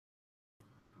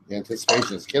The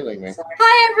anticipation is killing me.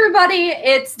 Hi, everybody.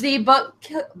 It's the Book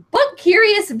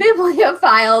Curious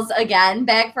Bibliophiles again,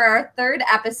 back for our third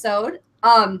episode.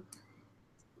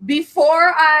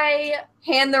 Before I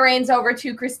hand the reins over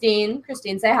to Christine,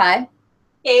 say hi.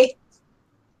 Hey.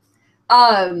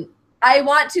 I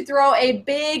want to throw a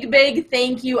big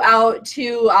thank you out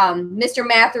to Mr.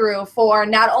 Matheru for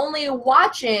not only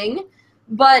watching,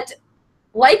 but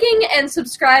liking and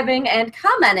subscribing and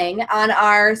commenting on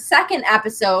our second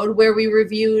episode where we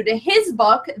reviewed his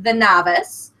book, The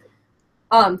Novice.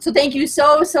 So thank you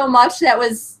so much. That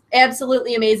was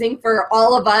absolutely amazing for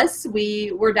all of us.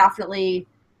 We were definitely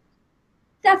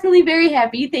very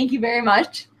happy. Thank you very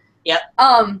much. Yep.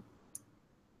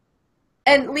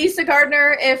 And Lisa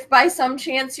Gardner, if by some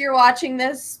chance you're watching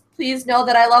this, please know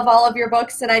that I love all of your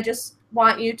books and I just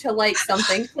want you to like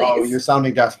something, please. Oh, you're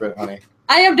sounding desperate, honey.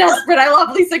 I am desperate. I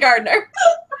love Lisa Gardner.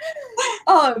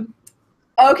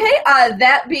 Okay,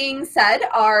 that being said,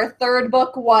 our third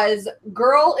book was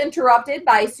Girl Interrupted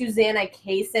by Susanna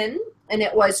Kaysen, and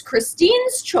it was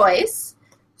Christine's choice.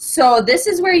 So this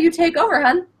is where you take over,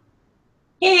 hun.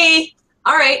 Hey.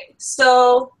 All right.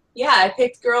 So, yeah, I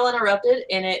picked Girl Interrupted,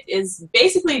 and it is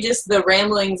basically just the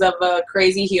ramblings of a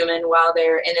crazy human while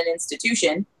they're in an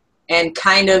institution, and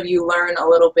kind of you learn a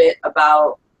little bit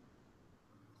about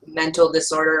mental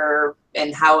disorder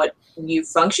and how you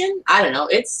function. I don't know.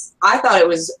 I thought it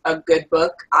was a good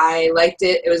book. I liked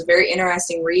it. It was a very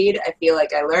interesting read. I feel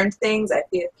like I learned things. I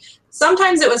feel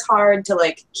sometimes it was hard to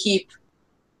like keep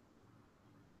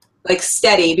like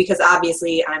steady because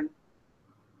obviously I'm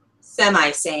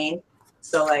semi-sane.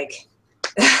 So like,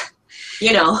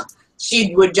 you know,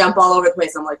 she would jump all over the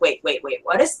place. I'm like, wait,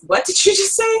 what did you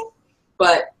just say?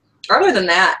 But other than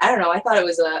that, I don't know. I thought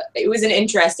it was an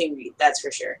interesting read. That's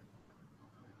for sure.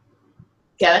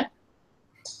 Kevin?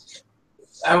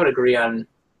 I would agree on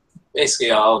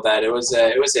basically all of that. It was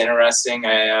interesting.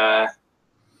 I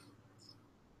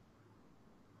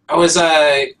was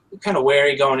kind of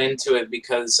wary going into it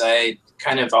because I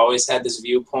kind of always had this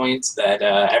viewpoint that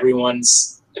everyone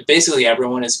is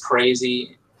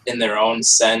crazy in their own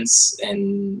sense,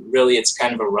 and really it's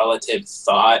kind of a relative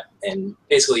thought, and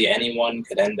basically anyone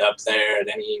could end up there at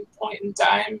any point in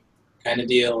time kind of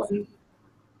deal. And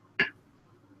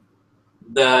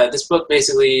this book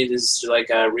basically is like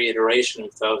a reiteration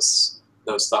of those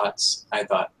thoughts, I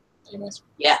thought. Anyways.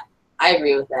 Yeah, I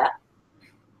agree with that.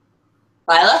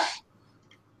 Lila?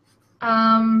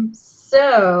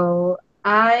 So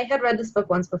I had read this book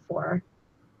once before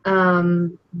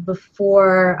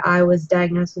I was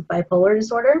diagnosed with bipolar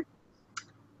disorder.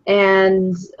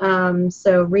 And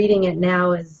so reading it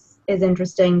now is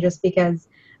interesting just because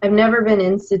I've never been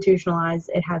institutionalized.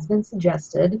 It has been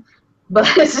suggested, but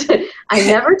I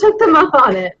never took them up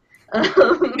on it.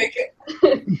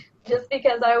 Just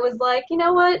because I was like, you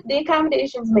know what, the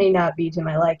accommodations may not be to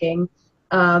my liking.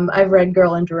 I've read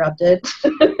Girl Interrupted.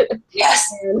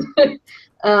 Yes.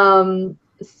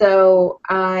 So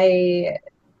I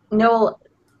know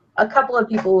a couple of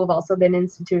people who have also been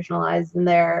institutionalized, and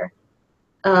their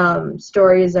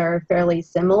stories are fairly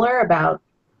similar about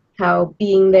how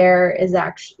being there is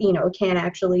actually, can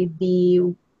actually be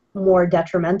more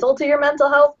detrimental to your mental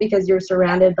health because you're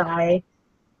surrounded by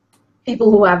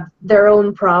people who have their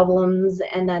own problems,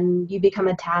 and then you become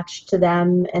attached to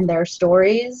them and their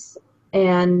stories.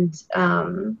 And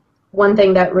one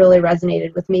thing that really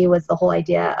resonated with me was the whole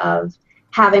idea of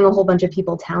having a whole bunch of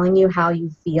people telling you how you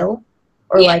feel,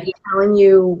 or like telling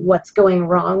you what's going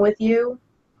wrong with you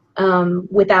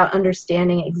without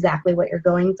understanding exactly what you're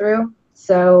going through.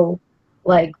 So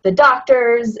like the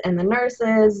doctors and the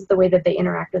nurses, the way that they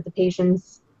interact with the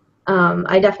patients,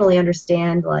 I definitely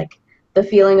understand like the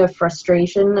feeling of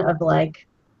frustration of like,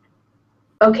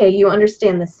 okay, you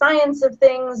understand the science of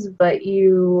things, but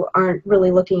you aren't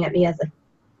really looking at me as a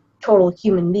total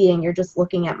human being. You're just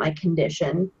looking at my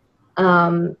condition.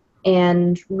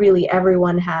 And really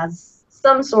everyone has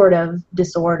some sort of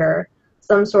disorder,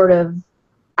 some sort of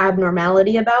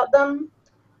abnormality about them.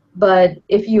 But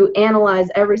if you analyze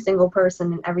every single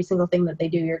person and every single thing that they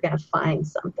do, you're going to find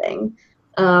something.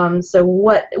 So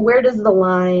where does the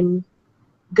line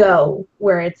go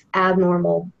where it's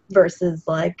abnormal versus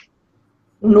like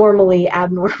normally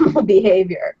abnormal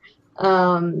behavior,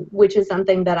 which is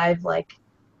something that I've like,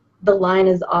 the line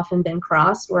has often been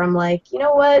crossed where I'm like, you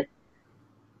know what?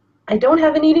 I don't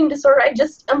have an eating disorder. I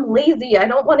just am lazy. I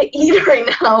don't want to eat right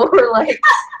now. Or like,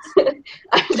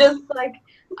 I just like,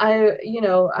 I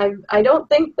don't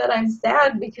think that I'm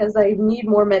sad because I need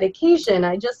more medication.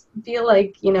 I just feel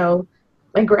like,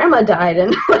 my grandma died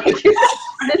and like,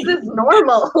 this is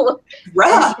normal.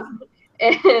 Right.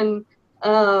 And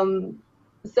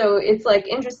so it's like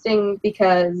interesting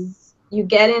because you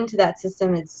get into that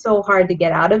system. It's so hard to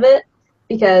get out of it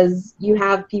because you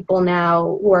have people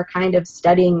now who are kind of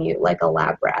studying you like a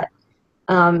lab rat.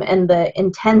 And the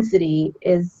intensity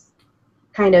is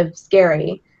kind of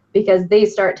scary because they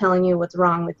start telling you what's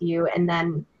wrong with you, and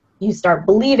then you start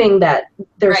believing that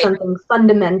there's Right. something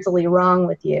fundamentally wrong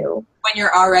with you. When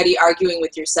you're already arguing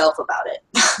with yourself about it.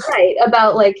 Right,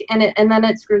 about like, and then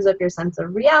it screws up your sense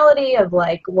of reality of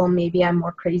like, well, maybe I'm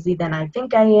more crazy than I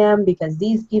think I am because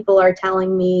these people are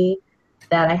telling me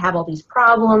that I have all these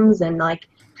problems, and like,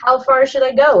 how far should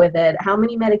I go with it? How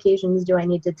many medications do I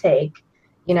need to take?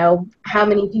 You know, how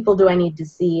many people do I need to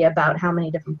see about how many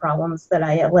different problems that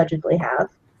I allegedly have?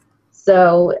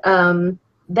 So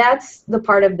that's the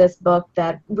part of this book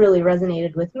that really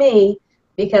resonated with me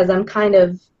because I'm kind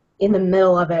of in the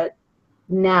middle of it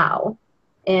now.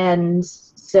 And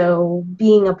so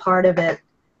being a part of it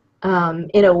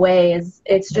in a way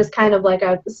it's just kind of like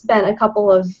I've spent a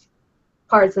couple of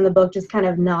parts in the book just kind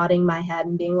of nodding my head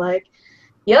and being like,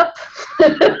 yep.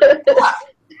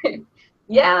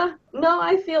 Yeah, no,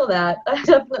 I feel that. I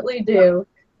definitely do.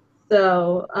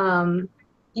 So,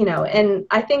 you know, and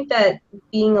I think that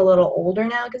being a little older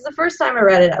now, because the first time I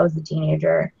read it, I was a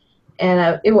teenager. And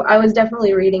I was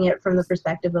definitely reading it from the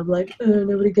perspective of like, oh,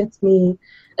 nobody gets me.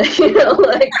 You know,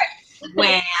 like,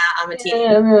 Wah, I'm a teen.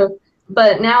 yeah.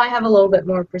 But now I have a little bit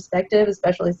more perspective,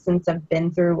 especially since I've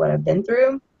been through what I've been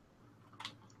through.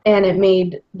 And it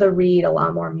made the read a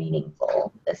lot more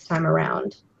meaningful this time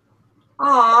around.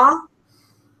 Aw.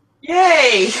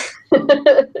 Yay!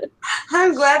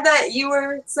 I'm glad that you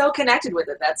were so connected with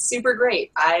it. That's super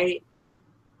great. That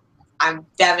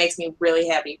makes me really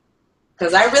happy.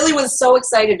 Because I really was so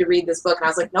excited to read this book, and I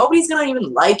was like, nobody's going to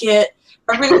even like it.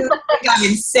 Everybody's going to think I'm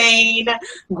insane.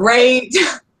 Great.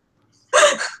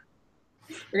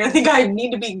 They're going to think I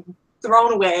need to be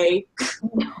thrown away.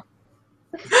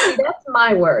 See, that's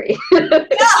my worry. Yeah,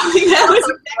 that was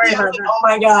exactly, I was like, oh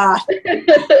my god.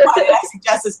 Why did I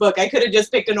suggest this book? I could have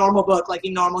just picked a normal book like a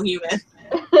normal human.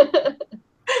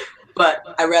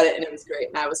 But I read it and it was great,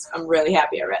 and I'm really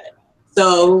happy I read it.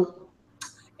 So,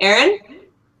 Erin,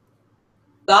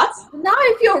 thoughts? Now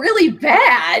I feel really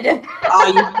bad. Oh,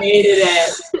 you hated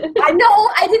it. I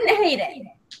know, I didn't hate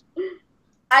it.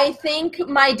 I think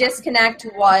my disconnect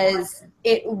was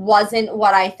it wasn't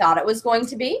what I thought it was going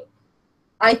to be.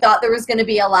 I thought there was going to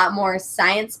be a lot more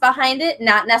science behind it,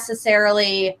 not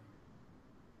necessarily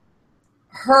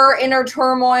her inner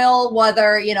turmoil,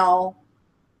 whether, you know,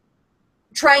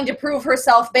 trying to prove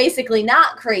herself basically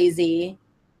not crazy,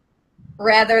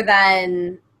 rather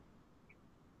than,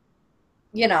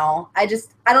 you know, I don't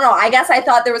know. I guess I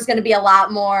thought there was going to be a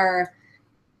lot more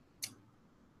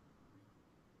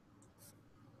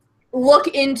look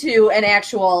into an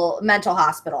actual mental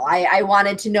hospital. I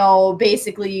wanted to know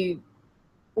basically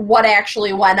what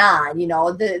actually went on, you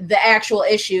know, the actual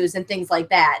issues and things like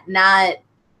that. Not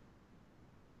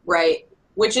right,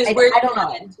 which is where I don't you know.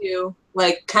 run into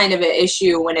like kind of an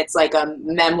issue when it's like a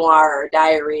memoir or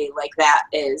diary, like that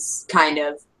is kind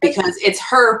of because it's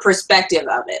her perspective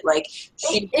of it. Like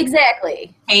she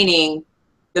exactly painting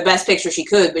the best picture she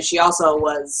could, but she also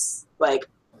was like,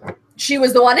 she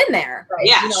was the one in there. right,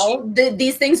 yeah, you know,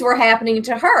 these things were happening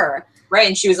to her. Right,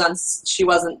 and she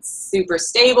wasn't super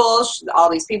stable.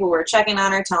 All these people were checking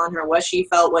on her, telling her what she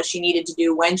felt, what she needed to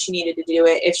do, when she needed to do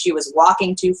it, if she was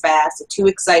walking too fast or too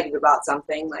excited about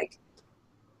something. Like,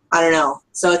 I don't know.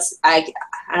 So it's I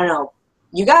don't know.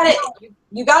 You got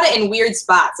it in weird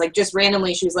spots. Like just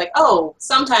randomly, she was like, "Oh,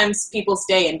 sometimes people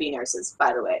stay and be nurses."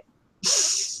 By the way,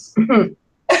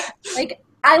 Like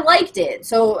I liked it,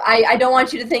 so I don't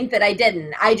want you to think that I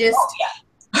didn't. I just. oh, yeah.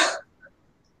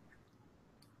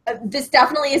 This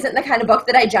definitely isn't the kind of book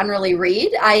that I generally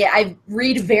read. I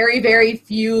read very, very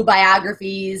few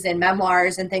biographies and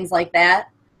memoirs and things like that.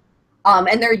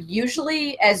 And they're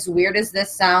usually, as weird as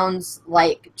this sounds,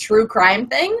 like true crime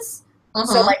things.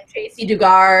 So like Tracy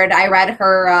Dugard, I read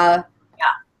her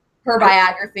her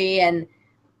biography and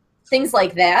things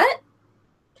like that.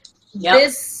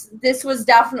 Yep. This was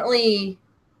definitely,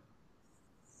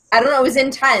 I don't know, it was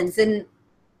intense, and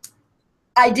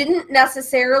I didn't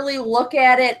necessarily look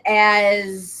at it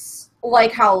as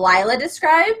like how Lila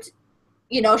described.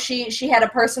 You know, she had a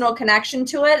personal connection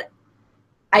to it.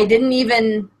 I didn't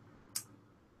even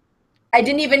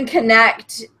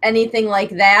connect anything like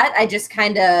that. I just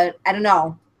kind of, I don't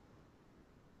know,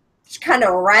 just kind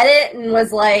of read it and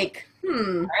was like, All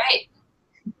right.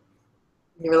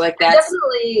 You were like, I that's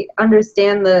definitely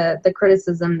understand the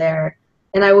criticism there.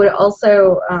 And I would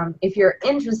also, if you're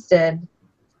interested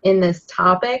in this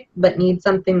topic but need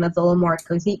something that's a little more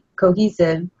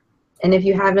cohesive, And if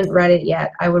you haven't read it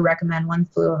yet, I would recommend One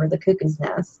Flew Over the Cuckoo's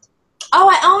Nest. Oh,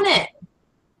 I own it.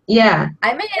 Yeah.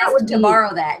 I may ask to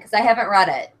borrow that because I haven't read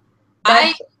it.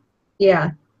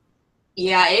 Yeah.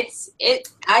 Yeah,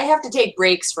 I have to take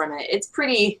breaks from it. It's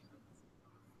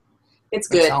It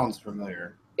good. sounds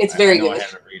familiar. It's very I know good.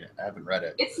 I haven't read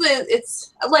it.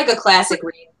 It's like a classic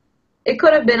read. It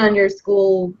could have been on your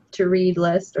school to read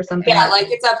list or something. Yeah, like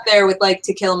it's up there with like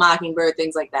To Kill a Mockingbird,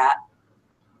 things like that.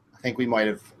 I think we might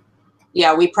have.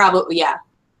 Yeah,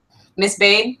 Miss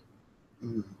Babe,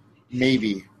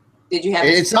 Maybe. did you have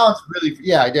It sounds really.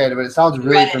 Yeah, I did, but it sounds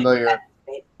really read it. familiar. I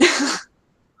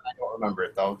don't remember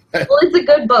it though. Well, it's a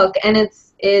good book, and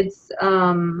it's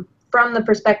from the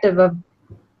perspective of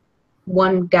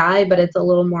one guy, but it's a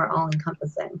little more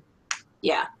all-encompassing.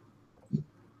 Yeah.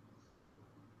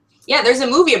 Yeah, there's a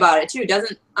movie about it too,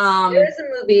 doesn't There is a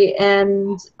movie,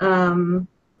 and oh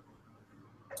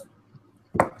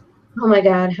my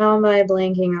god, how am I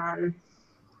blanking on?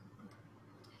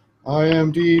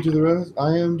 IMDb to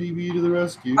the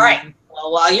rescue. All right.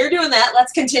 Well, while you're doing that,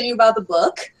 let's continue about the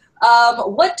book.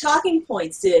 What talking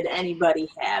points did anybody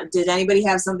have? Did anybody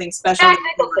have something special?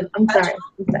 I'm sorry.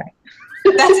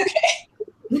 That's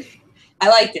okay. I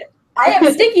liked it. I have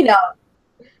a sticky note.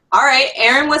 All right,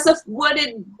 Aaron, what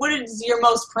is your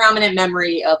most prominent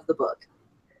memory of the book?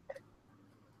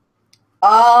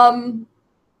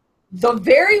 The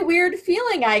very weird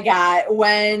feeling I got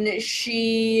when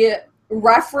she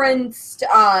referenced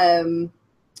her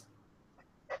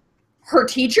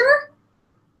teacher,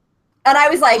 and I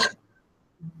was like,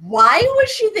 why was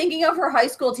she thinking of her high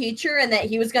school teacher and that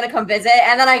he was going to come visit?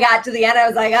 And then I got to the end, I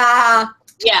was like,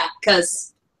 yeah,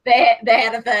 because they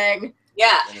had a thing.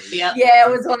 Yeah. Yeah,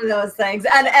 it was one of those things.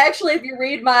 And actually, if you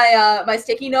read my my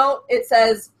sticky note, it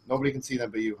says... Nobody can see them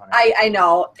but you, honey. I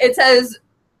know. It says,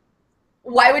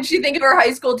 why would she think of her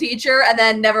high school teacher? And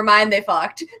then, never mind, they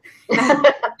fucked. Legit,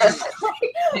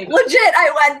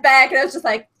 I went back and I was just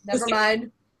like, never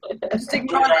mind. Just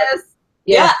ignore this.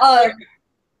 Yeah.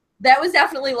 That was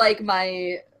definitely like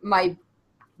my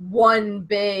one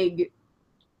big...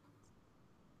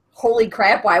 holy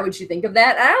crap, why would she think of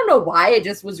that? I don't know why, it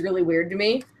just was really weird to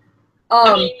me.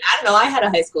 I mean, I don't know, I had a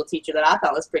high school teacher that I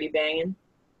thought was pretty banging.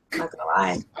 I'm not gonna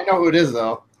lie. I know who it is,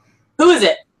 though. Who is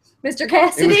it? Mr.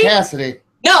 Cassidy? It was Cassidy.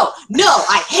 No,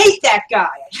 I hate that guy.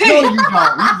 No, you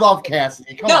don't. You love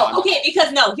Cassidy. Come on. Okay,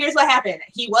 because here's what happened.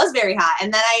 He was very hot,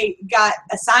 and then I got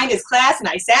assigned his class, and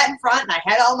I sat in front, and I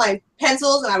had all my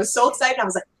pencils, and I was so excited. I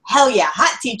was like, hell yeah,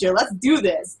 hot teacher, let's do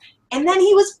this. And then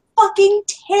he was fucking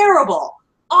terrible.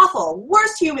 Awful.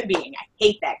 Worst human being. I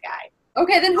hate that guy.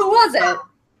 Okay, then who was it?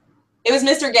 It was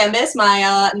Mr. Gembus,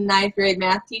 my 9th grade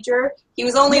math teacher. He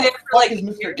was only there for like... What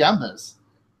Mr. Gembus?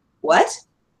 What?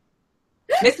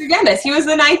 Mr. Gembus. He was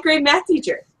the 9th grade math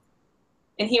teacher.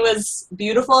 And he was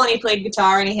beautiful, and he played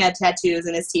guitar, and he had tattoos,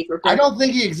 and his teeth were pretty. I don't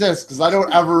think he exists, because I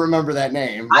don't ever remember that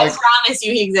name. I promise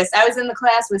you he exists. I was in the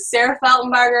class with Sarah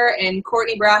Feltenbarger and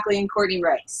Courtney Broccoli and Courtney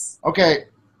Rice. Okay.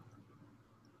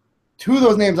 2 of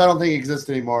those names I don't think exist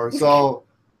anymore, so...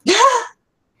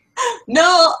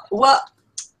 No, well,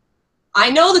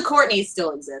 I know the Courtneys still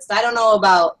exist. I don't know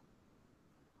about...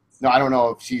 No, I don't know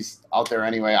if she's out there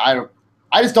anyway.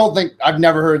 I just don't think... I've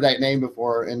never heard that name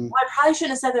before, and... Well, I probably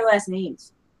shouldn't have said their last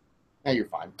names. Yeah, you're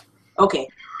fine. Okay.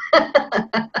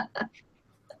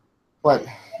 But...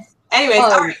 Anyways,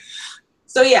 all right.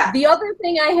 So, yeah. The other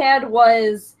thing I had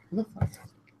was... what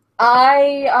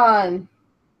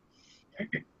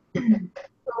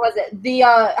was it?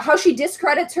 How she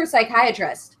discredits her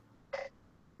psychiatrist.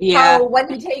 Yeah. How when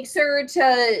he takes her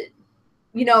to,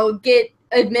 get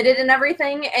admitted and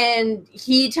everything, and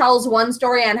he tells one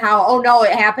story on how, oh no,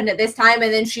 it happened at this time,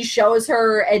 and then she shows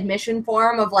her admission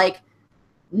form of like,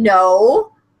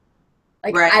 no.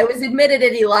 Like, right. I was admitted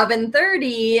at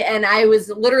 11:30, and I was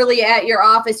literally at your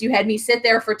office. You had me sit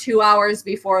there for 2 hours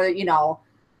before,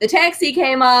 the taxi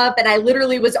came up, and I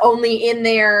literally was only in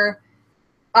there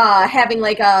having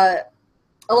like a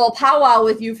little powwow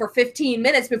with you for 15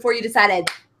 minutes before you decided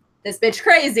this bitch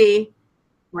crazy.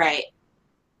 Right.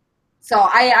 So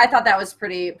I thought that was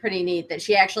pretty neat that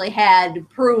she actually had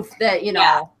proof that,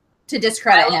 to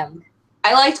discredit him.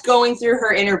 I liked going through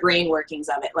her inner brain workings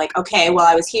of it. Like, okay, well,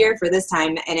 I was here for this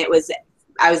time, and I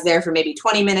was there for maybe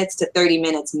 20 minutes to 30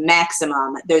 minutes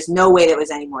maximum. There's no way that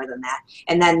was any more than that.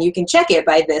 And then you can check it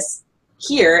by this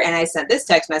here, and I sent this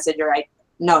text message, or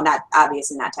no, not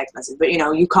obviously not text message, but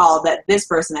you called this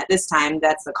person at this time.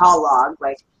 That's the call log.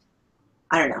 Like,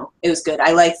 I don't know. It was good.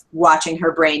 I liked watching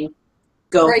her brain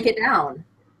go. Break it down.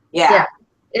 Yeah.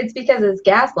 It's because it's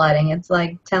gaslighting. It's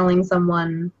like telling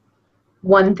someone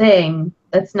one thing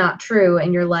that's not true,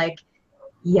 and you're like,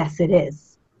 yes, it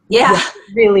is. Yeah. Yes,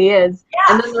 it really is.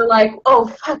 Yeah. And then they're like, oh,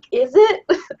 fuck, is it?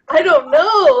 I don't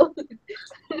know.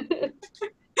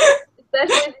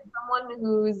 Especially if someone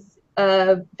who's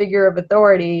a figure of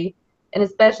authority, and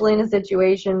especially in a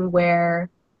situation where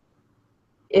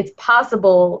it's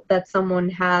possible that someone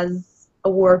has a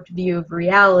warped view of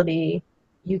reality,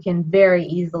 you can very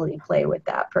easily play with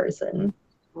that person.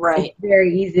 Right. It's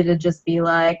very easy to just be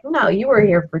like, no, you were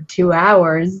here for 2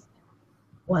 hours.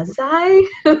 Was I?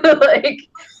 Like,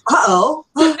 Uh-oh.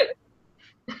 No,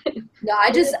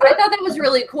 I thought that was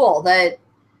really cool that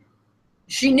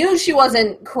she knew she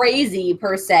wasn't crazy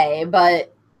per se,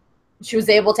 but she was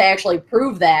able to actually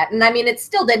prove that. And I mean, it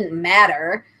still didn't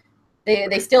matter.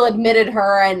 They still admitted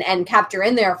her and kept her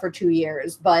in there for 2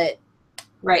 years, but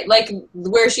Right, like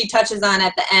where she touches on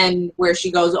at the end, where she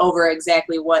goes over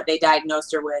exactly what they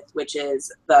diagnosed her with, which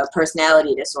is the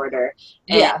personality disorder.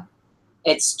 And yeah.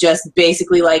 it's just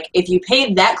basically like, if you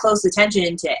paid that close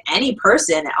attention to any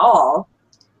person at all,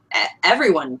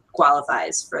 everyone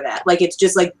qualifies for that. Like, it's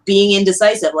just like being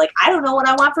indecisive. Like, I don't know what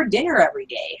I want for dinner every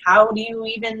day. How do you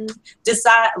even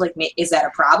decide? Like, is that a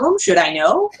problem? Should I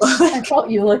know? I felt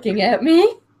you looking at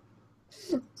me.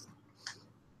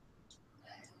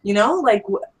 You know, like,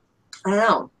 I don't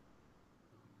know.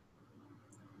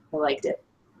 I liked it.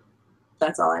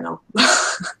 That's all I know.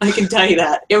 I can tell you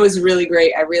that. It was really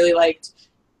great. I really liked,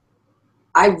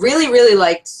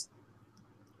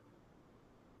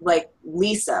 like,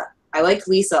 Lisa. I liked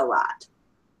Lisa a lot.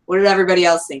 What did everybody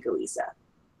else think of Lisa?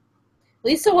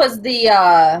 Lisa was the,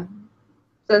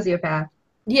 sociopath.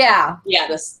 yeah.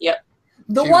 Yeah, yep.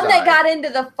 The She one was that alright. got into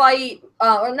the fight,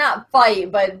 or not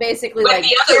fight, but basically Like like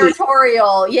the other Lisa.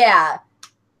 territorial, yeah.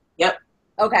 Yep.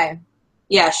 Okay.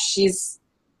 Yeah,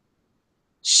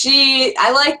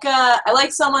 I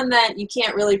like someone that you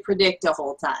can't really predict a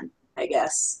whole ton, I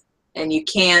guess. And you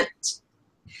can't,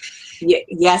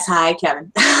 yes, hi,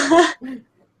 Kevin.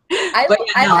 I But,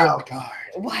 like Wild card.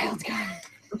 wild card.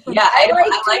 Yeah, I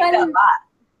like that a lot.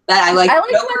 I like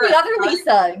when the other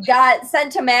Lisa got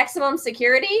sent to maximum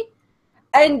security,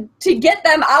 and to get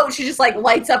them out, she just like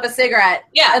lights up a cigarette.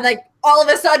 Yeah. And like all of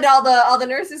a sudden, all the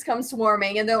nurses come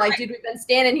swarming, and they're like, "Dude, we've been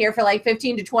standing here for like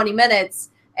 15 to 20 minutes,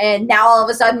 and now all of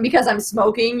a sudden, because I'm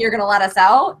smoking, you're gonna let us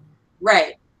out?"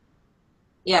 Right.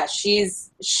 Yeah, she's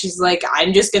like,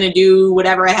 I'm just gonna do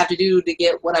whatever I have to do to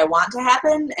get what I want to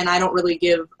happen, and I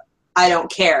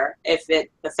don't care if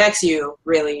it affects you,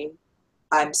 really.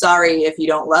 I'm sorry if you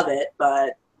don't love it,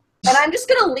 but... And I'm just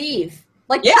gonna leave.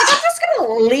 Like, Yeah. I'm just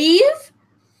gonna leave,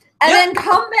 and Yep. then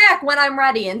come back when I'm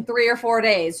ready in 3 or 4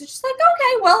 days. It's just like,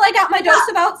 okay, well, I got my dose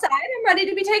of outside. I'm ready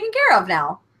to be taken care of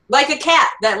now. Like a cat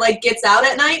that, like, gets out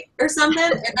at night or something,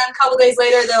 and then a couple days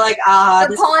later, they're like,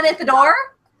 They're pawing at the door.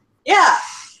 Yeah.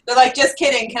 They're like, just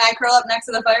kidding. Can I curl up next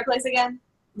to the fireplace again?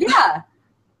 Yeah.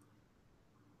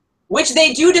 Which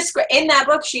they do describe in that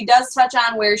book. She does touch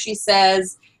on where she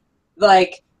says,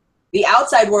 like, the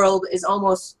outside world is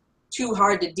almost too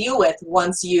hard to deal with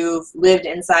once you've lived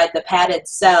inside the padded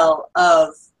cell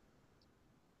of,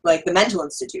 like, the mental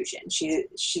institution.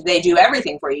 They do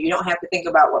everything for you. You don't have to think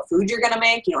about what food you're going to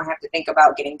make. You don't have to think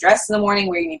about getting dressed in the morning,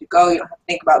 where you need to go. You don't have to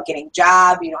think about getting a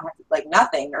job. You don't have to, like,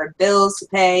 nothing, or bills to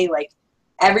pay. Like,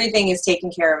 everything is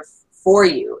taken care of for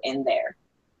you in there,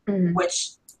 Mhm.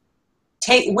 which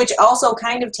also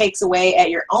kind of takes away at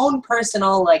your own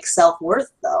personal, like,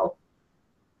 self-worth, though.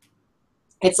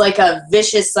 It's like a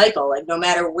vicious cycle. Like, no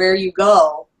matter where you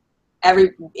go,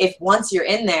 if once you're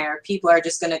in there, people are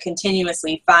just going to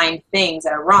continuously find things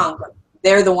that are wrong, but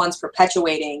they're the ones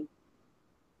perpetuating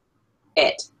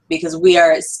it, because we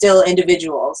are still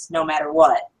individuals no matter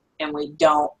what, and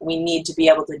we need to be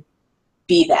able to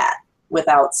be that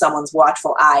without someone's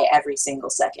watchful eye every single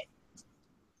second.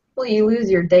 Well, you lose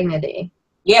your dignity.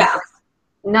 Yeah.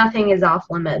 Nothing is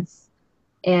off limits,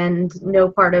 and no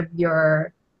part of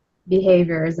your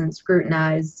behavior isn't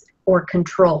scrutinized or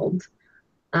controlled.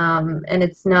 And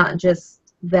it's not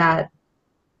just that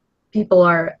people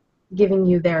are giving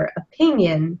you their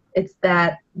opinion, it's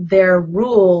that their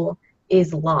rule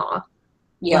is law.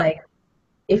 Yeah. Like,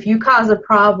 if you cause a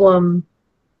problem,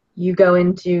 you go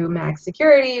into max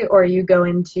security, or you go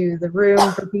into the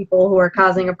room for people who are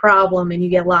causing a problem, and you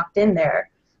get locked in there.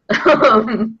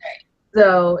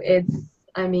 So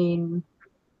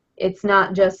it's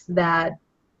not just that,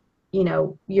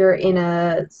 you're in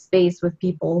a space with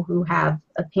people who have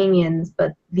opinions,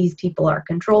 but these people are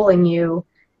controlling you,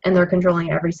 and they're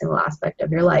controlling every single aspect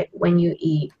of your life. When you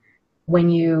eat, when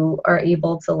you are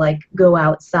able to, like, go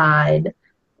outside,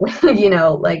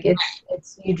 like,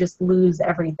 it's you just lose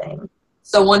everything.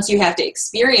 So once you have to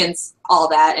experience all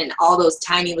that and all those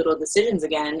tiny little decisions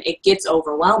again, it gets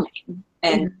overwhelming.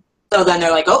 And so then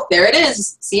they're like, oh, there it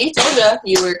is. See, told ya,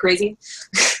 you were crazy.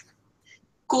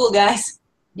 Cool, guys.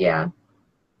 Yeah.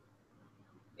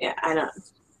 Yeah, I know.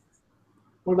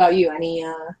 What about you? Any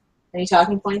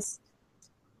talking points?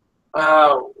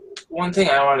 One thing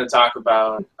I want to talk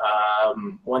about,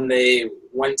 when they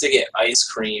went to get ice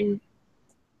cream,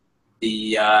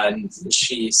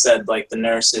 she said, like, the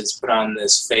nurses put on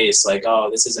this face like,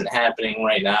 oh, this isn't happening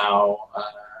right now.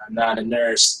 I'm not a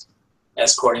nurse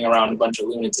escorting around a bunch of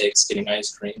lunatics getting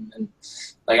ice cream. And,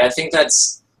 like, I think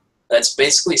that's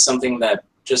basically something that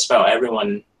just about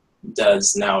everyone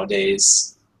does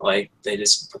nowadays. Like, they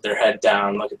just put their head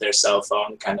down, look at their cell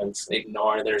phone, kind of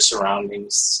ignore their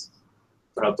surroundings,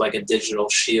 put up like a digital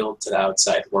shield to the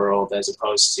outside world as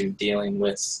opposed to dealing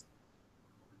with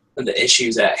the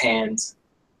issues at hand.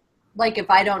 Like, if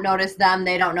I don't notice them,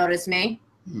 they don't notice me.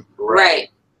 Right.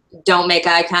 Don't make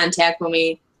eye contact when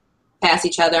we pass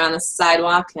each other on the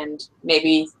sidewalk, and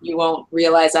maybe you won't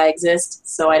realize I exist,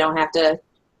 so I don't have to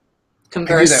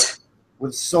converse. I do that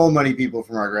with so many people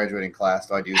from our graduating class.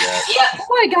 Do I do that? Yeah.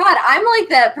 Oh my God, I'm like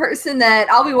that person that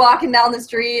I'll be walking down the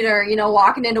street or,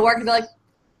 walking into work and be like,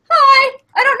 hi,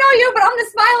 I don't know you, but I'm going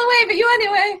to smile and wave at you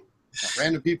anyway.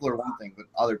 Random people are one thing, but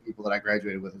other people that I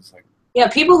graduated with, it's like... Yeah,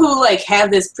 people who, like, have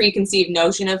this preconceived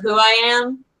notion of who I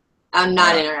am, I'm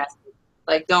not interested.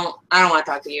 Like, I don't want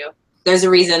to talk to you. There's a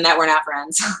reason that we're not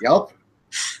friends. Yep.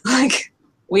 Like,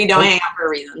 we don't hang out for a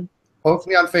reason. Poke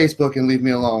me on Facebook and leave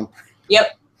me alone.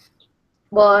 Yep.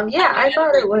 Well, yeah, I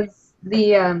thought it was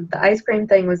the ice cream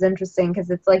thing was interesting because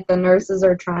it's like the nurses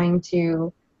are trying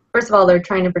to, first of all, they're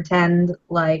trying to pretend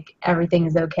like everything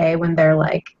is okay when they're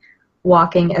like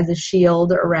walking as a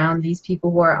shield around these people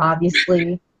who are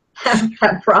obviously have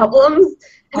problems.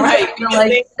 Right. To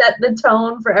like set the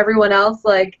tone for everyone else.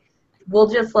 Like, we'll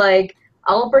just like,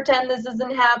 I'll pretend this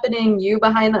isn't happening. You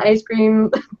behind the ice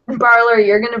cream parlor,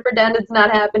 you're going to pretend it's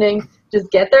not happening. Just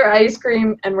get their ice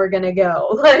cream and we're going to go.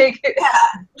 Like,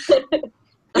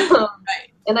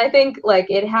 and I think like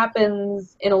it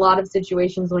happens in a lot of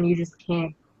situations when you just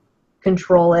can't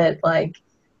control it. Like,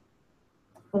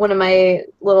 one of my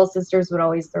little sisters would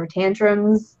always throw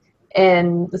tantrums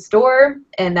in the store,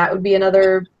 and that would be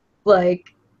another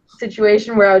like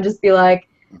situation where I would just be like,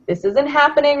 this isn't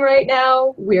happening right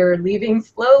now. We're leaving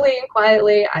slowly and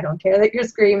quietly. I don't care that you're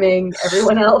screaming.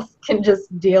 Everyone else can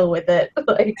just deal with it.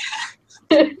 Like,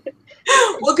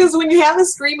 well, because when you have a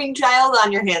screaming child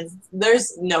on your hands,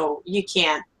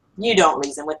 you don't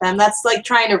reason with them. That's like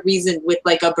trying to reason with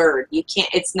like a bird. You can't,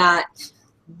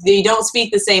 they don't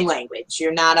speak the same language.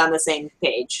 You're not on the same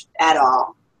page at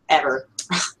all, ever.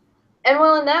 and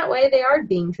well, in that way, they are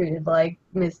being treated like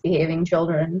misbehaving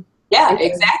children. Yeah,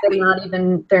 Because exactly.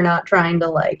 they're not trying to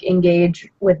like engage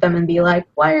with them and be like,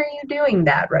 why are you doing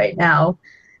that right now?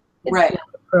 It's Right. not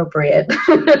appropriate.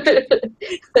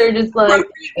 They're just like,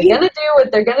 they're gonna do what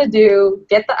they're gonna do,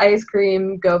 get the ice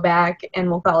cream, go back,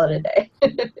 and we'll call it a day.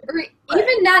 Or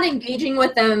even not engaging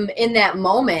with them in that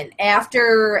moment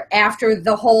after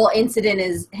the whole incident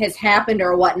has happened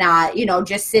or whatnot,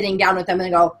 just sitting down with them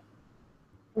and go,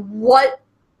 what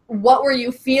were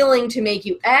you feeling to make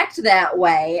you act that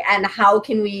way, and how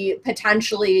can we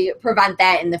potentially prevent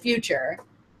that in the future?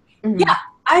 Mm-hmm. Yeah,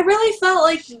 I really felt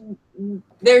like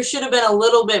there should have been a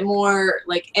little bit more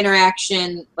like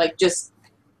interaction, like just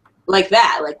like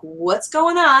that. Like, what's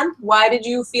going on? Why did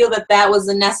you feel that was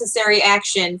a necessary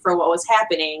action for what was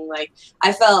happening? Like,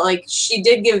 I felt like she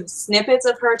did give snippets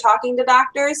of her talking to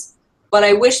doctors, but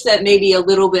I wish that maybe a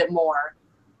little bit more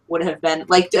would have been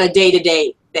like a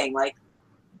day-to-day thing. Like,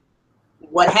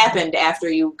 what happened after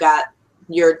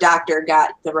your doctor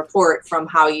got the report from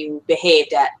how you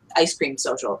behaved at ice cream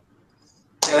social?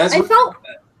 Yeah,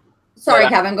 Sorry,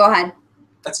 Kevin, go ahead.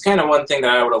 That's kind of one thing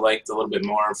that I would have liked a little bit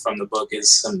more from the book,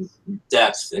 is some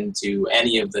depth into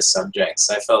any of the subjects.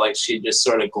 I felt like she just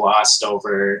sort of glossed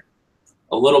over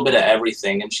a little bit of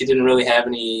everything, and she didn't really have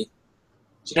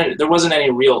there wasn't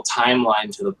any real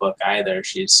timeline to the book either.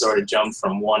 She sort of jumped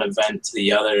from one event to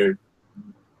the other.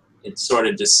 It sort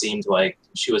of just seemed like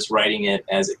she was writing it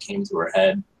as it came to her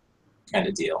head, kind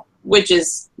of deal. Which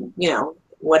is,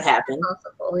 what happened.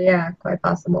 Possible, yeah, quite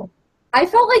possible. I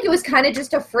felt like it was kind of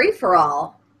just a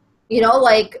free-for-all.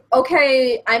 Like,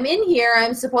 okay, I'm in here,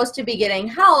 I'm supposed to be getting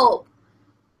help,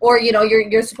 or,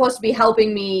 you're supposed to be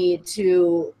helping me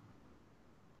to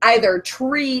either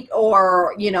treat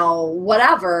or,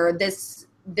 whatever, this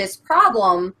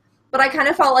problem. But I kind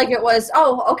of felt like it was,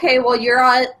 oh, okay, well, you're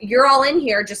all in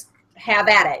here, just have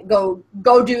at it. Go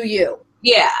do you.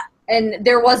 Yeah. And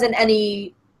there wasn't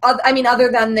any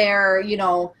other than their,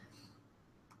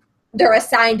 their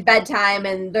assigned bedtime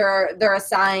and their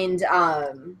assigned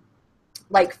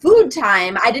like food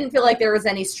time, I didn't feel like there was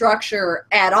any structure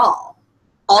at all.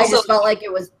 Also, I just felt like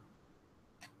it was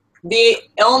the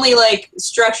only like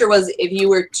structure was if you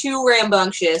were too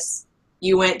rambunctious,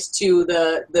 you went to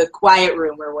the quiet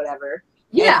room or whatever.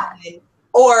 Yeah.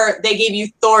 Or they gave you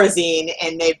Thorazine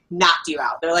and they knocked you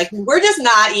out. They're like, we're just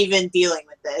not even dealing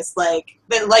with this. Like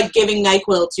giving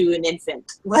NyQuil to an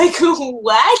infant. Like,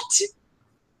 what?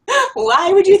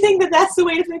 Why would you think that that's the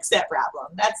way to fix that problem?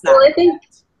 That's not. Well, I think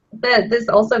that this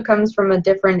also comes from a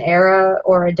different era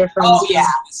or a different. Oh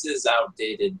yeah, this is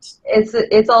outdated.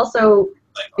 It's also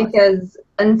because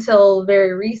until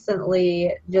very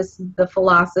recently, just the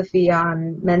philosophy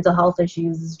on mental health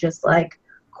issues is just like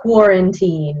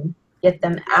quarantine, get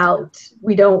them out.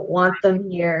 We don't want them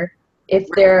here. If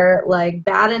they're like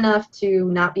bad enough to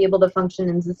not be able to function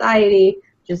in society,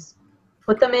 just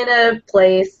put them in a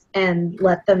place and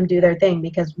let them do their thing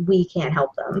because we can't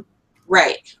help them.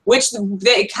 Right, which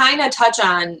they kind of touch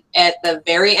on at the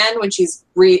very end when she's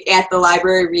at the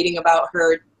library reading about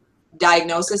her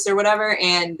diagnosis or whatever,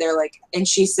 and they're like, and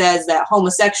she says that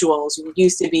homosexuals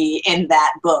used to be in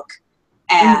that book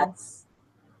as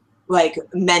like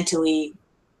mentally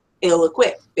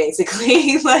ill-equipped,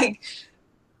 basically, like,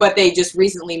 but they just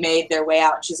recently made their way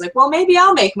out. And she's like, well, maybe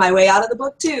I'll make my way out of the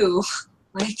book too.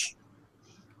 Like,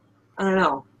 I don't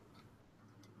know.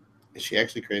 Is she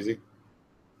actually crazy?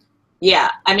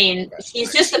 Yeah, I mean,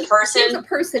 she's just a person. She has a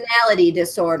personality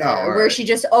disorder where she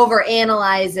just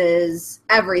overanalyzes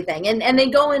everything. And they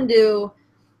go into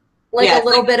like a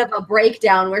little bit of a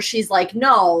breakdown where she's like,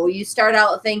 no, you start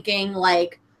out thinking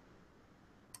like,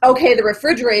 okay, the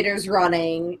refrigerator's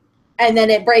running. And then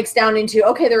it breaks down into,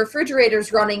 okay, the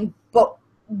refrigerator's running, but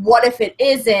what if it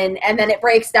isn't? And then it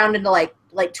breaks down into like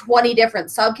 20 different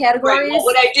subcategories. Right, what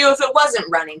would I do if it wasn't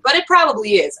running? But it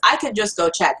probably is. I could just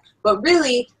go check. But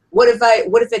really, what if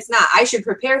it's not? I should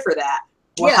prepare for that.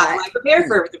 Well, how do I prepare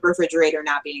for the refrigerator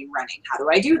not being running? How do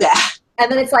I do that? And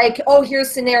then it's like, oh,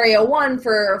 here's scenario one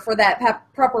for that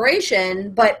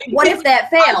preparation, but what if that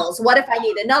fails? What if I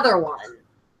need another one?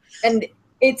 And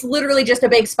it's literally just a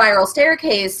big spiral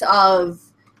staircase of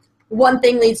one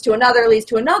thing leads to another,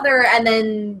 and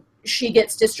then she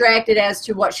gets distracted as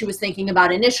to what she was thinking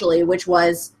about initially, which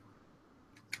was,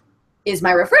 is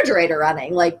my refrigerator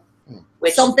running? Like,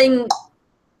 something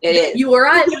it is. You or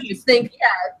I would think,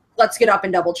 yeah, let's get up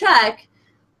and double check.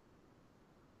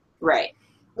 Right.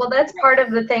 Well, that's part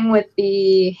of the thing with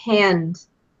the hand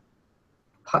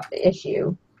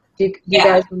issue. Do you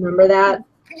guys remember that?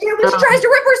 Yeah, when she tries to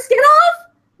rip her skin off?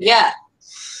 Yeah.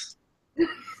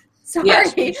 Sorry.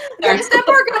 That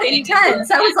part got intense.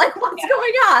 I was like, what's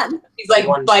going on? He's like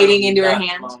biting into her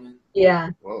hand. Yeah.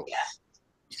 Whoa. Yeah.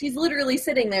 She's literally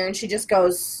sitting there and she just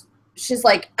goes, she's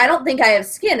like, I don't think I have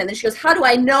skin. And then she goes, how do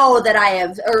I know that I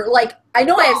have, or like, I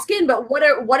know I have skin, but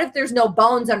what if there's no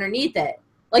bones underneath it?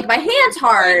 Like, my hand's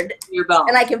hard your bone,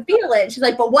 and I can feel it. She's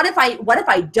like, but what if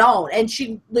I don't? And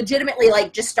she legitimately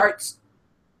like just starts.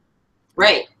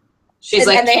 Right. She's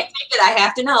like, can't take it. I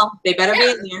have to know. They better be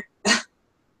in there.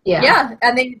 Yeah.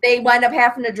 And they wind up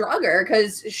having to drug her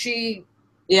because she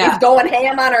is Yeah. going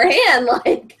ham on her hand.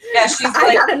 Like, Yeah, she's I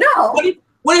like, gotta know.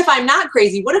 what if I'm not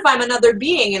crazy? What if I'm another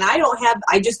being and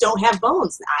I just don't have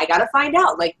bones? I gotta find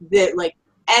out. Like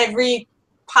every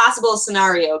possible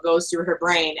scenario goes through her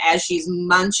brain as she's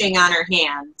munching on her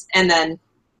hand, and then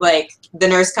like the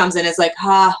nurse comes in and is like,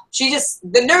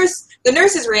 the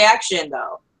nurse's reaction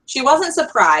though, she wasn't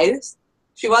surprised.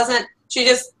 She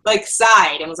just like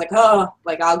sighed and was like, oh,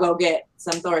 like I'll go get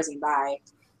some Thorazine, bye.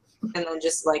 And then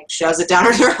just like shoves it down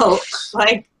her throat.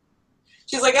 Like,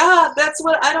 she's like, that's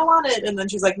what, I don't want it. And then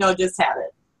she's like, no, just have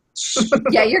it.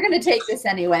 Yeah, you're going to take this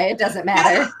anyway. It doesn't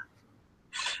matter.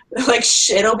 Like,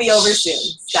 it'll be over soon.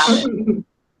 Stop it.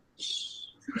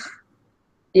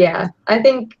 Yeah, I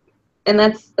think, and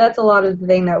that's a lot of the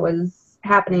thing that was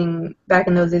happening back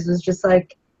in those days was just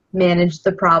like manage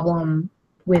the problem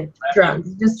with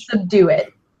drugs. Just subdue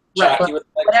it. Right. Like,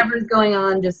 whatever's going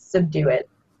on, just subdue it.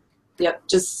 Yep,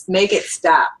 just make it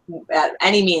stop at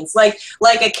any means. Like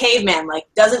a caveman, like,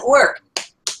 doesn't work.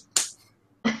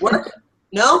 Work?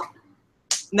 No?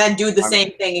 And then do the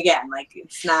same thing again. Like,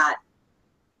 it's not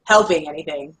helping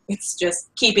anything. It's just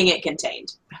keeping it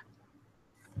contained.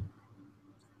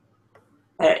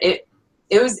 It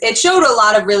showed a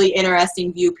lot of really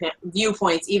interesting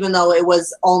viewpoints, even though it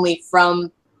was only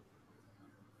from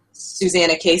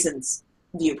Susanna Kaysen's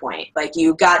viewpoint. Like,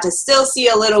 you got to still see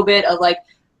a little bit of like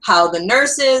how the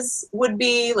nurses would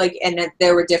be, like, and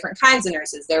there were different kinds of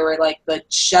nurses. There were, like, the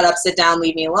shut up, sit down,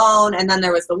 leave me alone, and then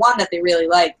there was the one that they really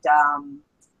liked,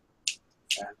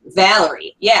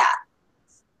 Valerie, yeah.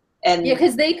 And Yeah,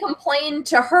 because they complained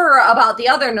to her about the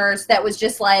other nurse that was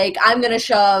just like, I'm going to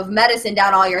shove medicine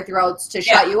down all your throats to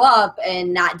shut you up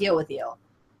and not deal with you.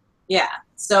 Yeah,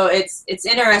 so it's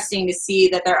interesting to see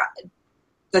that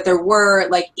there were,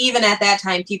 like, even at that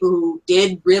time, people who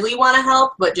did really want to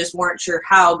help, but just weren't sure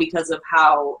how because of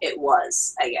how it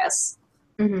was, I guess.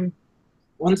 Mm-hmm.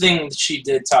 One thing she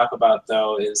did talk about,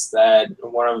 though, is that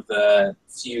one of the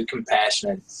few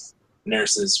compassionate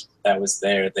nurses that was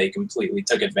there, they completely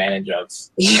took advantage of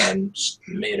and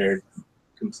made her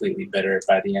completely bitter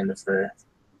by the end of her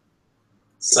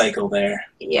cycle there.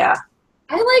 Yeah.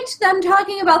 I liked them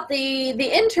talking about the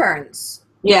interns.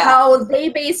 Yeah. How they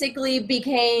basically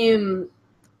became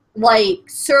like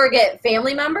surrogate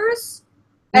family members.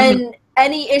 Mm-hmm. And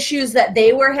any issues that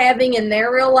they were having in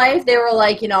their real life, they were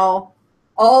like, you know,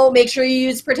 oh, make sure you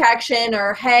use protection,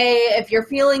 or hey, if you're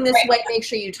feeling this way, make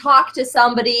sure you talk to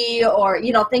somebody, or,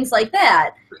 you know, things like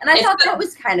that. And I thought that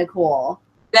was kind of cool.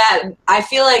 That, I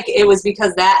feel like it was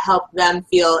because that helped them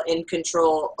feel in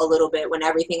control a little bit when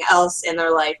everything else in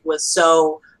their life was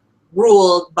so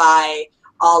ruled by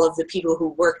all of the people who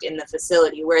worked in the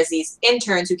facility. Whereas these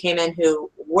interns who came in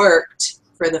who worked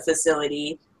for the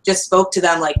facility just spoke to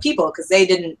them like people, because they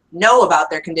didn't know about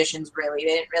their conditions really.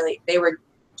 They were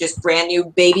just brand new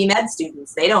baby med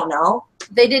students. They don't know.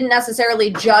 They didn't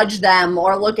necessarily judge them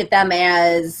or look at them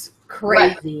as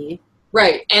crazy.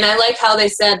 Right. And I like how they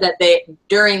said that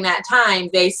during that time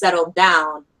they settled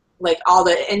down. Like all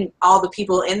the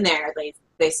people in there,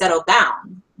 they settled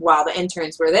down while the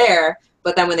interns were there.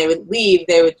 But then when they would leave,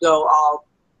 they would go all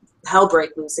hell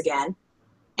break loose again.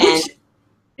 And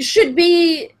which should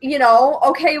be, you know,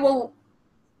 okay, well,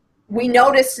 we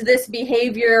noticed this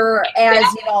behavior as,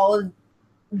 you know,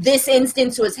 this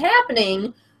instance was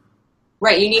happening.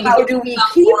 Right, you need how to do we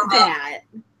keep that?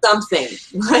 Something,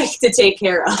 like, to take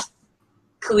care of.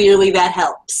 Clearly that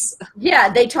helps. Yeah,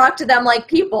 they talk to them like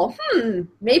people.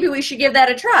 Maybe we should give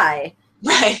that a try.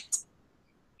 Right.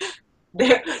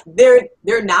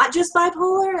 They're not just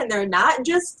bipolar, and they're not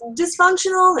just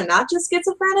dysfunctional, they're not just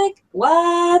schizophrenic.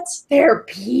 What? They're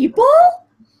people?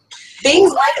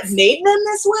 Things might have made them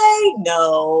this way?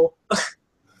 No.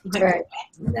 Right.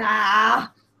 Nah.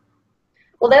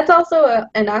 Well, that's also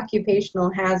an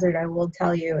occupational hazard, I will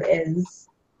tell you, is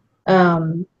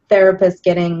therapists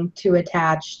getting too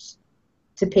attached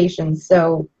to patients.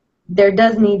 So there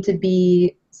does need to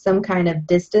be some kind of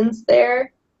distance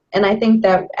there. And I think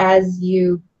that as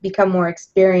you become more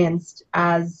experienced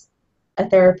as a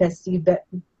therapist, you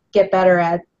get better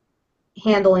at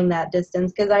handling that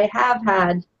distance. Because I have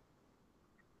had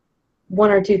one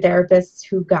or two therapists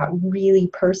who got really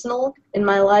personal in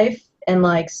my life and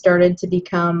like started to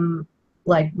become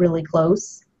like really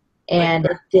close, and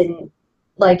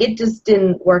it just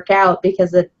didn't work out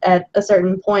because at a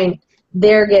certain point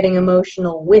they're getting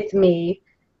emotional with me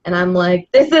and I'm like,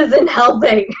 this isn't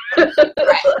helping.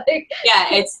 Right. Yeah,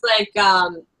 it's like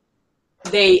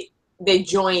they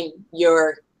join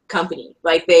your company,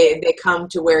 like they come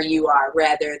to where you are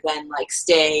rather than like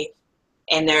stay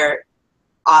in their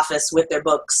office with their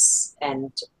books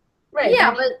and right.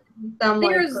 Yeah, but some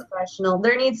like professional.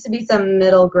 There needs to be some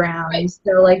middle ground. Right.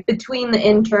 So like between the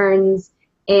interns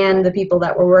and the people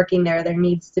that were working there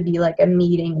needs to be like a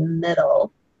meeting in the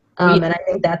middle. And I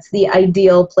think that's the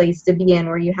ideal place to be in,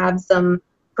 where you have some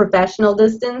professional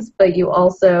distance, but you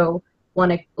also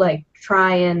want to like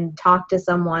try and talk to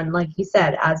someone, like you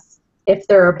said, as if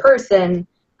they're a person,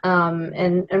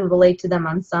 and relate to them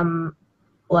on some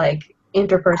like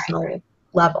interpersonal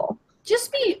level.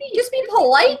 Just be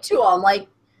polite to them. Like,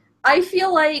 I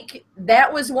feel like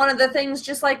that was one of the things,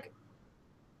 just like,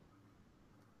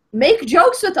 make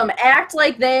jokes with them. Act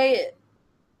like they...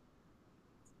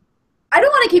 I don't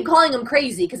want to keep calling them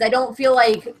crazy, because I don't feel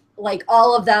like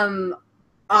all of them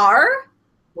are.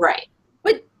 Right.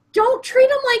 But don't treat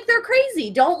them like they're crazy.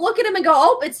 Don't look at them and go,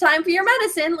 oh, it's time for your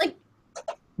medicine. Like,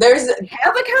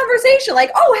 have a conversation.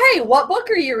 Like, oh, hey, what book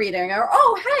are you reading? Or,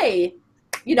 oh, hey,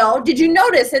 you know, did you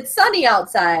notice it's sunny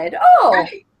outside? Oh,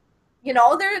 right. You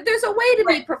know, there's a way to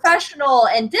be professional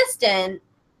and distant,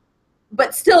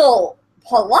 but still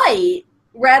polite,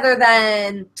 rather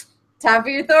than time for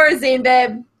your Thorazine,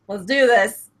 babe. Let's do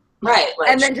this. Right.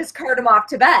 And then just cart them off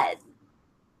to bed.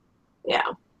 Yeah.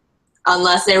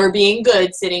 Unless they were being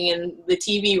good, sitting in the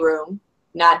TV room,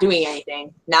 not doing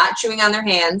anything, not chewing on their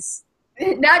hands.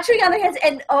 Not chewing on their hands.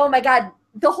 And, oh, my God,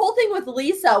 the whole thing with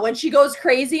Lisa, when she goes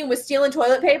crazy and was stealing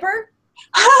toilet paper.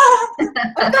 I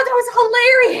thought that was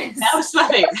hilarious. That was my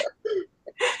favorite.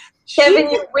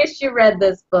 Kevin, you wish you read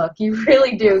this book. You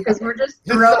really do, because we're just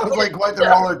This throwing sounds like quite the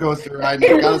roller coaster ride.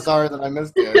 I'm kind of sorry that I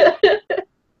missed it.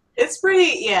 It's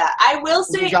pretty, yeah. I will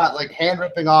We say, got like hand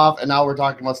ripping off, and now we're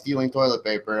talking about stealing toilet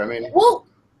paper. I mean, Well,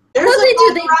 there's what a they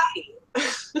do,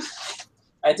 variety.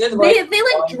 I did like. they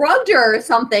like drugged her or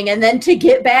something, and then to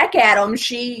get back at him,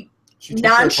 she she took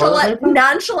their toilet paper?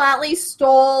 nonchalantly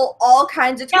stole all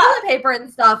kinds of toilet paper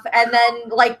and stuff, and then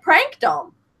like pranked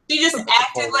them. She just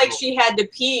acted like she had to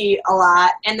pee a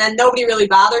lot, and then nobody really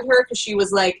bothered her because she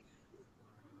was like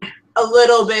a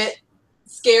little bit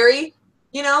scary.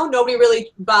 You know, nobody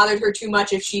really bothered her too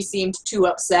much if she seemed too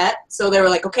upset. So they were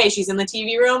like, okay, she's in the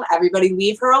TV room. Everybody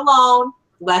leave her alone.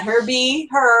 Let her be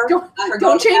her.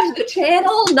 Don't change the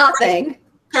channel, nothing.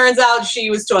 Turns out she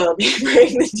was toilet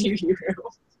papering the TV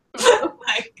room.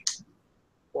 Like,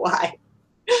 why?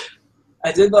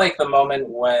 I did like the moment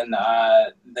when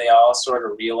they all sort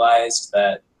of realized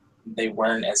that they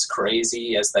weren't as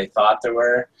crazy as they thought they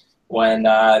were. When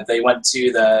they went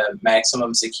to the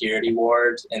maximum security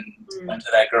ward and went to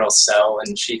that girl's cell,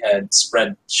 and she had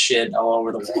spread shit all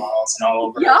over the walls and all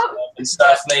over herself and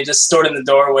stuff. And they just stood in the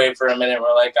doorway for a minute and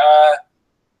were like,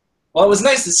 well, it was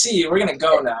nice to see you. We're going to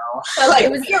go now. It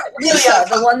was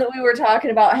the one that we were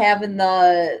talking about having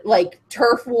the, like,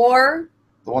 turf war.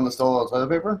 The one that stole all the toilet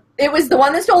paper? It was the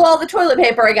one that stole all the toilet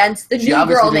paper against the new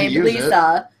girl named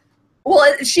Lisa.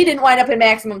 Well, she didn't wind up in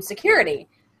maximum security.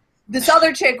 This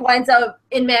other chick winds up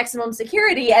in maximum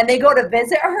security, and they go to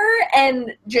visit her,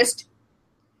 and just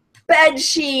bed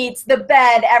sheets, the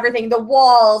bed, everything, the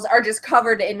walls are just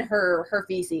covered in her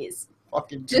feces.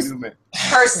 Fucking just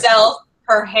herself,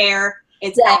 her hair,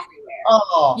 it's everywhere.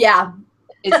 Oh. Yeah.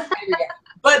 It's everywhere.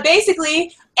 But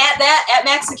basically, at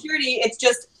max security, it's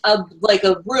just a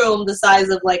room the size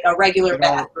of like a regular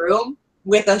bathroom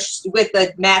with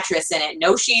a mattress in it.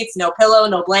 No sheets, no pillow,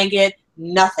 no blanket,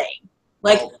 nothing.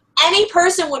 Like any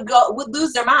person would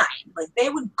lose their mind. Like they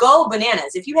would go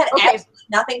bananas if you had absolutely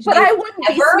nothing to do. But I wouldn't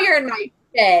be smearing my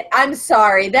shit. I'm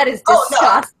sorry, that is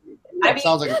disgusting. No. That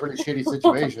sounds like a pretty shitty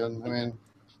situation. I mean,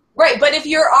 right? But if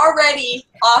you're already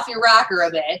off your rocker a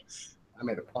bit. I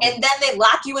made a point. And then they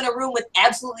lock you in a room with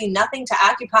absolutely nothing to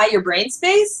occupy your brain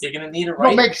space. You're gonna need a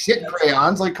Don't make shit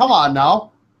crayons. Like, come on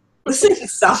now. Listen,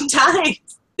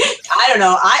 sometimes I don't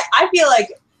know. I feel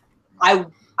like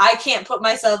I can't put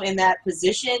myself in that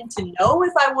position to know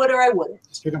if I would or I wouldn't.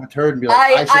 Just pick up a turd and be like,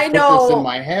 I should put this in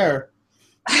my hair.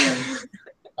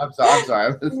 I'm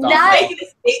sorry.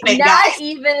 Not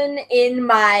even in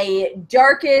my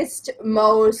darkest,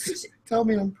 most tell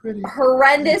me I'm pretty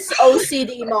horrendous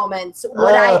OCD moments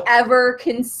would I ever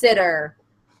consider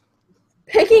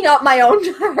picking up my own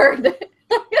turd.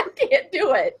 I can't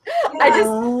do it. I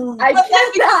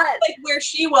cannot. Like where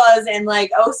she was and like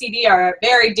OCD are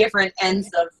very different ends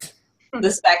of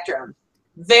the spectrum.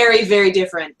 Very, very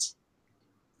different.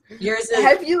 Yours is.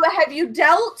 Have you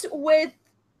dealt with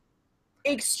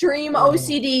extreme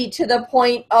OCD to the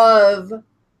point of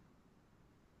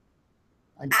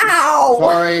ow?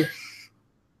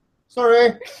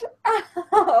 Sorry.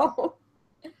 Ow.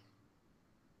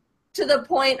 To the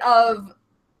point of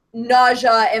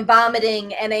nausea and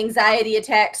vomiting and anxiety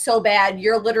attacks so bad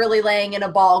you're literally laying in a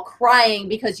ball crying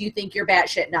because you think you're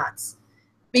batshit nuts.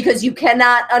 Because you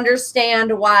cannot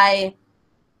understand why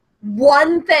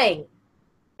one thing,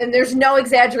 and there's no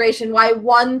exaggeration, why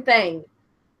one thing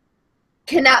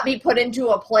cannot be put into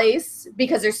a place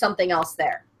because there's something else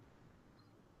there.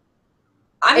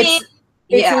 I mean,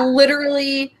 it's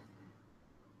literally,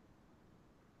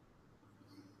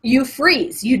 you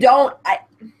freeze. You don't. I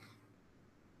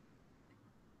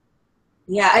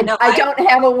don't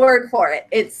have a word for it.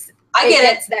 I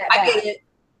get it.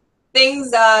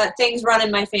 Things run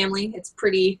in my family. It's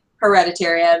pretty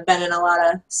hereditary. I've been in a lot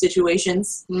of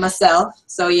situations myself.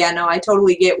 So I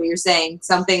totally get what you're saying.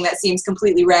 Something that seems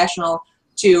completely rational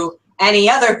to any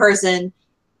other person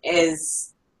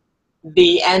is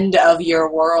the end of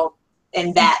your world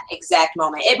in that exact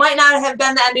moment. It might not have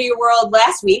been the end of your world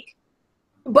last week.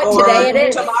 But today it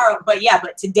is. Tomorrow. But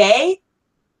today,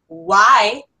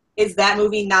 why is that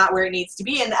movie not where it needs to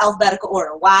be in the alphabetical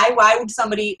order? Why would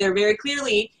somebody, they're very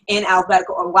clearly in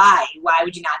alphabetical order. Why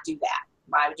would you not do that?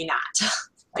 Why would you not?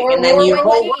 And then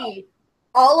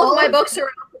all of my books are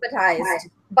alphabetized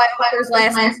by author's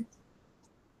last name.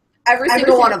 Every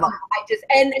single one of them.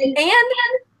 And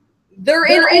they're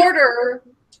in order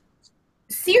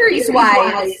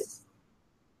series-wise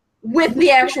with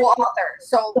the actual author.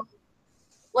 So,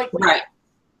 right.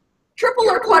 Triple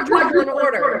or quadruple in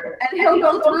order, and he'll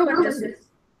go through and just.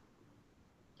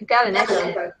 You got an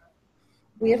echo.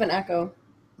 We have an echo.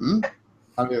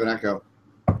 How do we have an echo?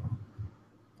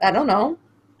 I don't know.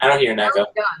 I don't hear an echo.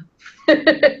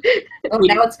 Oh,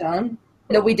 now it's gone.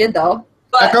 No, we did though.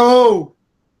 But Echo! Oh,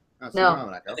 so we No. don't have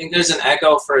an echo. I think there's an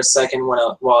echo for a second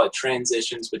while it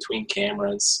transitions between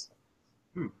cameras.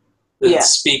 The Yeah.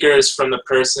 speakers from the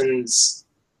person's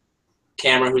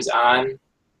camera who's on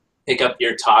pick up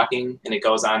your talking, and it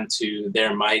goes on to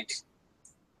their mic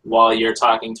while you're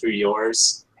talking through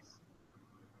yours.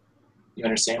 You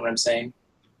understand what I'm saying?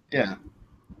 Yeah.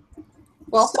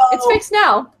 Well, So- it's fixed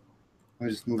now. Let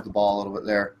me just move the ball a little bit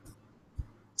there.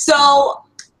 so,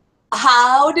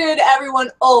 how did everyone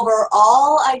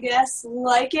overall, I guess,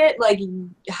 like it? Like,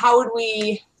 how would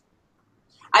we?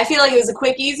 I feel like it was a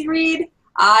quick, easy read.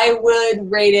 I would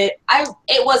rate it.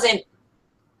 It wasn't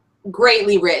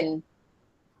greatly written,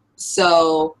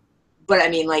 so, but I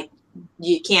mean, like,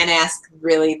 you can't ask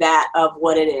really that of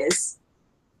what it is.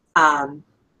 But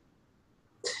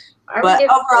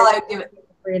overall, I would give it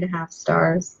 3.5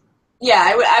 stars.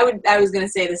 Yeah, I was gonna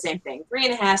say the same thing.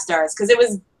 3.5 stars,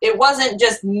 because it wasn't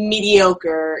just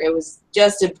mediocre. It was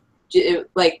just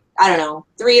like, I don't know.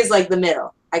 3 is like the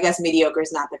middle. I guess mediocre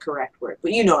is not the correct word,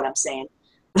 but you know what I'm saying.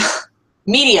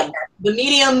 Medium, the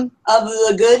medium of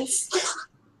the goods.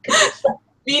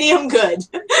 Medium good.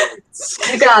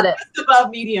 You got it. Just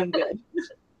above medium good.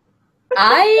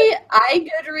 I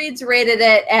Goodreads rated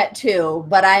it at 2,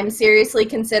 but I'm seriously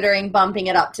considering bumping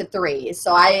it up to 3.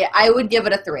 So I would give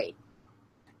it a 3.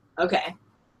 Okay.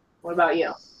 What about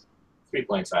you?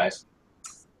 3.5.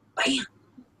 Bam.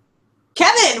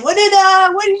 Kevin, what did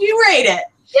you rate it?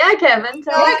 Yeah, Kevin.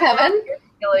 Tell Yeah, us Kevin. your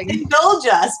feelings. Indulge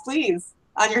us, please,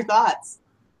 on your thoughts.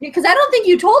 Because I don't think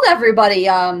you told everybody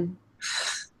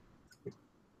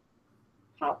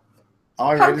Oh,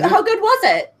 I how rated it. good was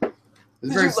it.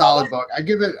 It's a very solid book. I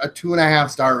give it a 2.5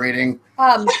 star rating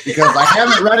Um, because I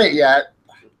haven't read it yet,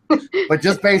 but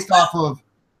just based off of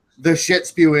the shit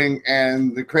spewing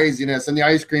and the craziness and the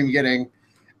ice cream getting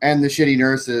and the shitty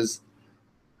nurses,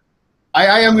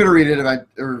 I am going to read it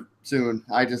soon.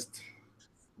 I just,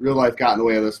 real life got in the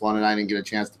way of this one and I didn't get a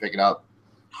chance to pick it up.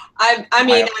 I mean, My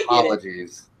I get it.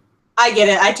 apologies. I get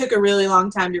it. I took a really long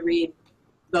time to read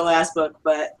the last book,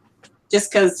 but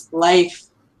just because life,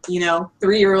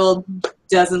 3-year-old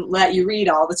doesn't let you read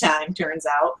all the time, turns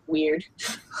out. Weird.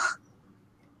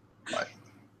 What?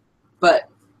 But,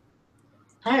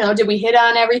 I don't know, did we hit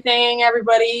on everything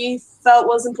everybody felt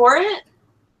was important?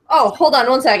 oh, hold on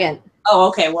 1 second. Oh,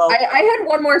 okay, well, I had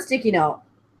one more sticky note.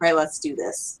 right, let's do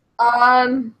this.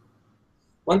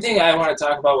 One thing I want to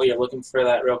talk about while you're looking for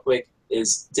that real quick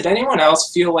is, did anyone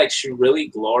else feel like she really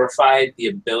glorified the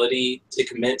ability to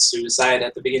commit suicide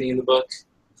at the beginning of the book?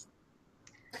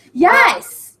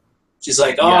 Yes. She's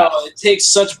like, it takes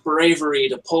such bravery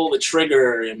to pull the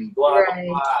trigger and blah, Right.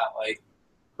 blah, blah.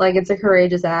 Like, it's a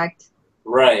courageous act.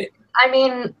 Right. I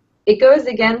mean, it goes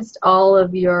against all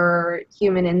of your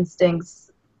human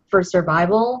instincts for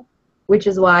survival, which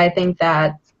is why I think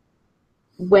that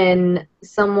when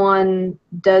someone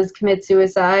does commit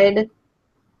suicide,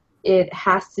 it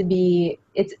has to be,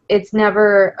 it's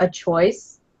never a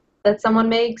choice that someone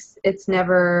makes. It's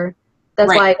never, that's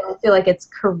Right. why I don't feel like it's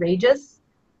courageous,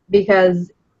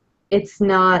 because it's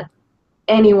not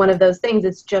any one of those things.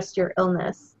 It's just your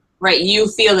illness. Right, you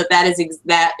feel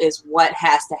that is what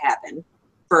has to happen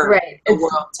for Right. the It's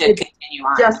world to continue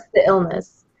on. just the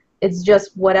illness. It's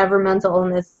just whatever mental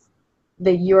illness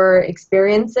that you're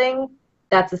experiencing,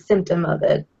 that's a symptom of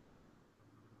it.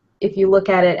 If you look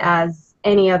at it as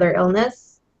any other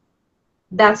illness,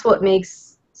 that's what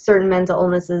makes certain mental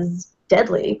illnesses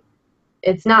deadly.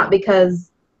 It's not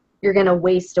because you're going to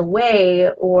waste away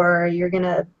or you're going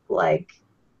to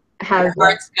have Your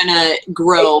heart's gonna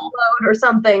grow. explode or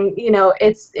something.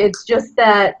 It's just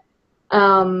that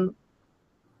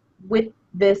with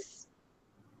this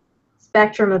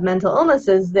spectrum of mental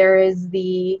illnesses, there is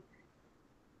the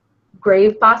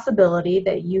grave possibility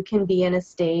that you can be in a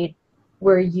state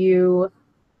where you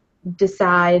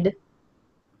decide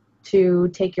to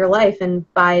take your life.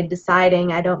 And by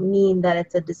deciding, I don't mean that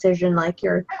it's a decision like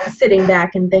you're sitting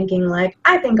back and thinking like,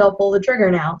 I think I'll pull the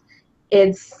trigger now.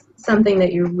 It's something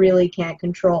that you really can't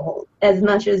control as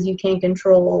much as you can't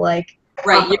control Right,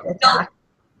 heart you're still attack.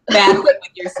 battling with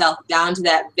yourself down to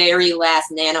that very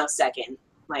last nanosecond.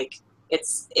 Like,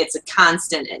 it's a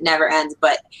constant, it never ends,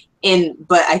 but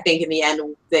I think in the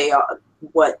end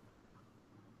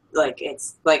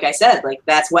it's like I said, like,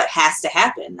 that's what has to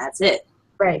happen. That's it.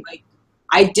 Right.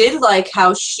 I did like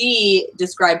how she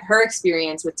described her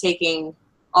experience with taking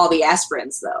all the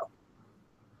aspirins, though.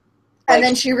 And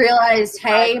then she realized,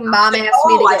 hey, mom asked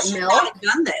me to I get should milk. not have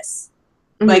done this.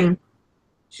 Mhm. Like,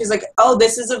 she's like, oh,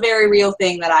 this is a very real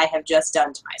thing that I have just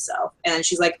done to myself. And then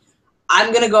she's like,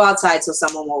 I'm going to go outside so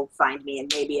someone will find me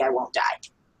and maybe I won't die.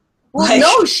 Well, Like,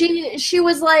 no, she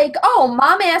was like, oh,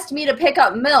 Mom asked me to pick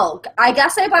up milk. I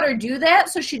guess I better do that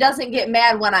so she doesn't get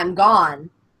mad when I'm gone.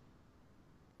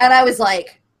 And I was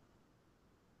like...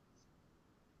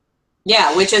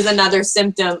 Yeah, which is another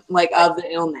symptom, like, of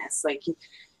the illness. Like,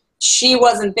 she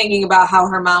wasn't thinking about how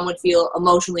her mom would feel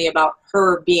emotionally about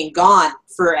her being gone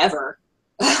forever.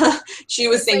 She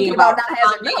was thinking about not her having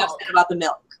mom being milk. upset about the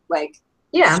milk. Like,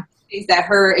 Yeah. she thinks that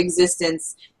her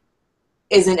existence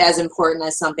isn't as important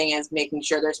as something as making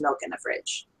sure there's milk in the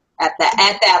fridge at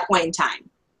that point in time.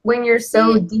 When you're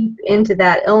so deep into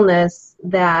that illness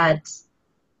that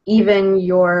even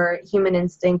your human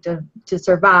instinct to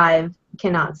survive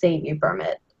cannot save you from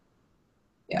it.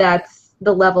 Yeah. That's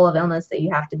the level of illness that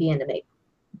you have to be in to make,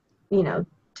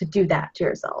 to do that to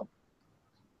yourself.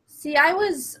 See, I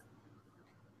was,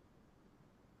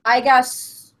 I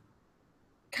guess,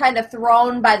 kind of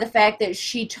thrown by the fact that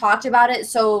she talked about it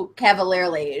so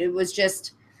cavalierly. It was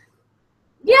just,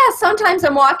 yeah, sometimes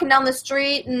I'm walking down the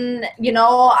street and,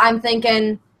 I'm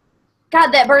thinking,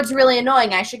 God, that bird's really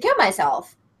annoying. I should kill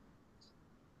myself.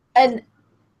 And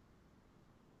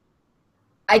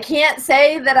I can't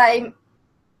say that I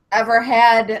ever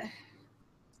had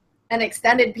an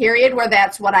extended period where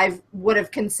that's what I would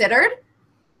have considered.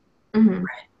 Mm-hmm.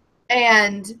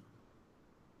 And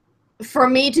for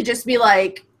me to just be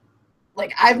like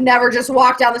I've never just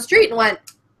walked down the street and went,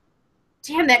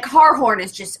 damn, that car horn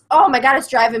is just, oh my God, it's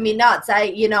driving me nuts. I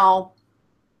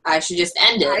should just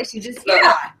end it. I should just,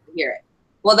 hear it.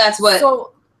 Well, that's what.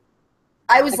 So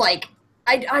I was like,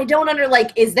 I don't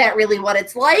is that really what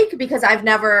it's like? Because I've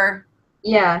never.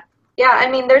 Yeah. Yeah. I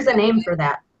mean, there's a name for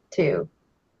that too.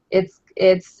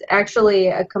 It's actually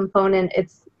a component.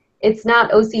 It's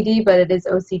not OCD, but it is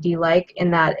OCD-like in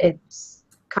that it's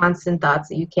constant thoughts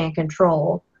that you can't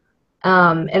control.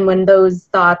 And when those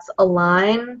thoughts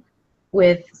align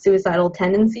with suicidal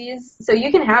tendencies, so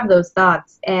you can have those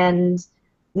thoughts and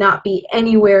not be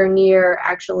anywhere near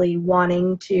actually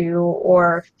wanting to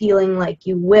or feeling like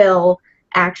you will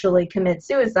actually commit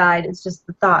suicide. It's just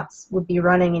the thoughts would be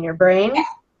running in your brain.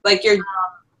 Like you're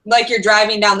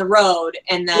driving down the road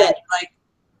and then you're like,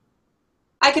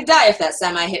 I could die if that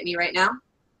semi hit me right now.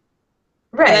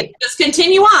 Right. And then just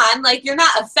continue on. Like, you're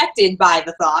not affected by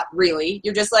the thought, really.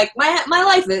 You're just like, my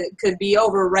life could be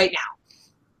over right now.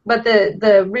 But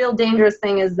the real dangerous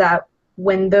thing is that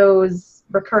when those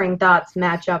recurring thoughts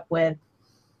match up with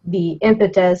the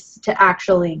impetus to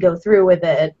actually go through with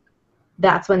it,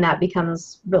 that's when that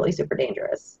becomes really super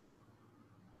dangerous.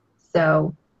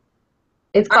 So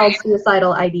it's called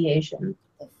suicidal ideation.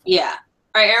 Yeah.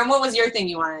 All right, Erin, what was your thing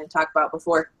you wanted to talk about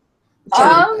before? Hang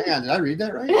on, did I read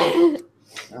that right?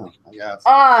 Oh, I guess.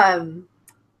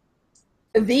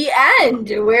 The end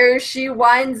where she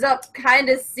winds up kind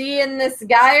of seeing this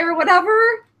guy or whatever.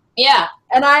 Yeah.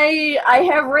 And I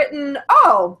have written,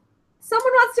 oh,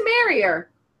 someone wants to marry her.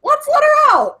 Let's let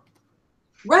her out.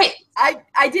 Right.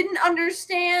 I didn't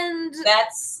understand.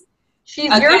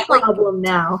 She's your problem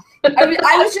now.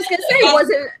 I was just gonna say,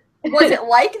 was it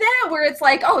like that where it's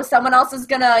like, oh, someone else is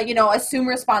gonna, assume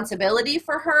responsibility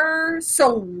for her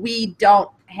so we don't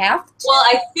have to? Well,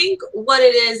 I think what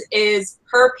it is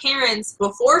her parents,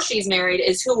 before she's married,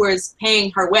 is who was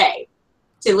paying her way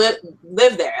to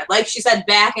live there. Like she said,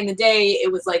 back in the day,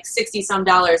 it was like $60-some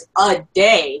a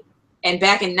day. And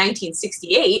back in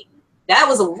 1968, that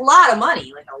was a lot of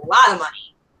money, like a lot of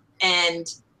money. And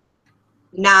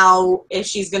now, if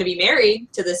she's going to be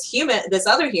married to this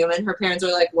other human, her parents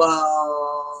are like,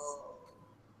 whoa,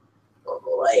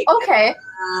 like, okay.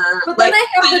 But then I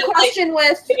have the question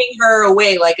with giving her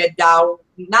away like a dowry,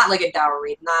 not like a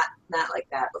dowry, not like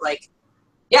that, but like,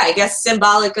 yeah, I guess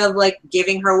symbolic of like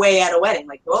giving her away at a wedding.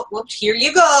 Like, well, here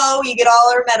you go, you get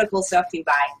all her medical stuff to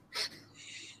buy.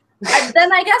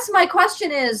 Then I guess my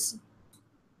question is,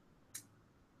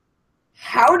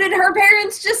 how did her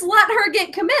parents just let her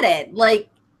get committed? Like,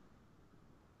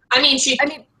 I mean, she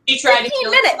tried 15 to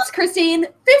kill minutes, Christine.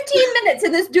 15 minutes,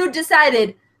 and this dude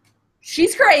decided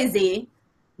she's crazy.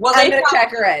 Well, I'm going to check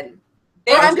her in.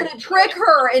 Or I'm going to trick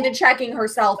her into checking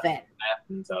herself in.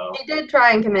 So, She did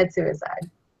try and commit suicide.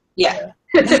 Yeah.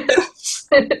 Yes,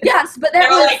 but that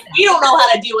was... like, we don't know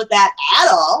how to deal with that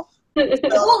at all.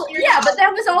 Well, yeah, but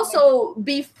that was also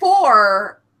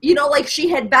before, like she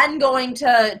had been going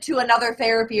to another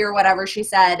therapy or whatever she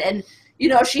said, and,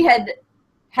 she had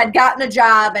gotten a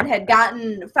job and had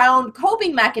found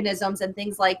coping mechanisms and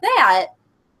things like that.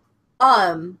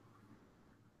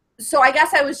 So I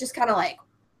guess I was just kind of like,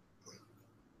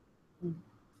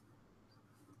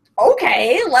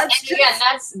 okay, let's And again,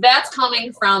 that's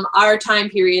coming from our time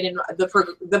period and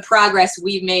the progress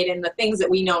we've made and the things that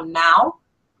we know now.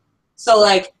 So,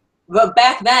 like, but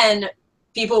back then,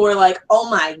 people were like, oh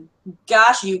my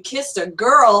gosh, you kissed a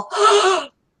girl.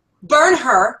 Burn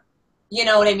her. You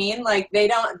know what I mean? Like,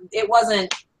 it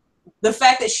wasn't, the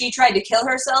fact that she tried to kill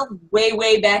herself way,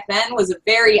 way back then was a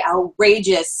very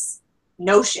outrageous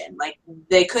notion. Like,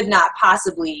 they could not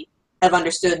possibly have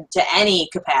understood to any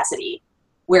capacity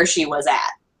where she was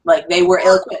at. Like, they were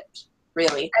ill-equipped,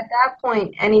 really. At that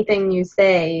point, anything you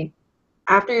say,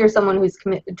 after you're someone who's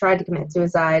tried to commit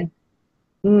suicide,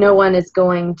 no one is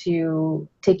going to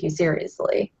take you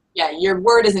seriously. Yeah, your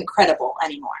word isn't credible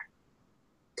anymore.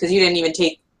 Because you didn't even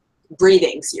take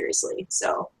breathing seriously,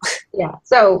 so. Yeah,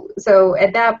 so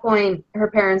at that point, her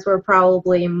parents were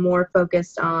probably more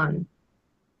focused on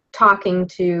talking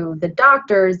to the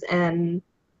doctors and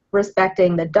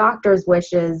respecting the doctor's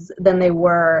wishes than they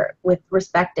were with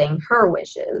respecting her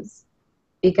wishes,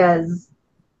 because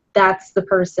that's the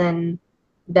person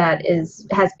that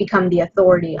has become the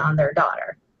authority on their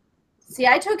daughter. See,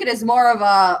 I took it as more of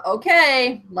a,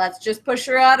 okay, let's just push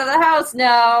her out of the house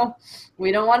now.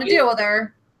 We don't want to deal with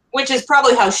her. Which is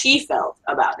probably how she felt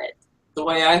about it. The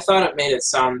way I thought it made it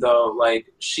sound, though, like,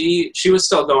 she was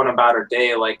still going about her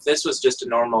day. Like, this was just a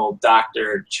normal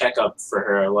doctor checkup for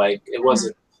her. Like, it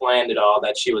wasn't planned at all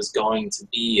that she was going to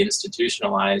be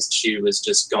institutionalized. She was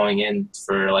just going in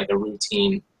for, like, a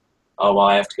routine, oh, well,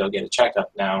 I have to go get a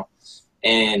checkup now.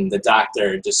 And the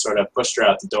doctor just sort of pushed her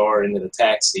out the door into the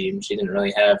taxi, and she didn't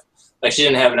really have, like, she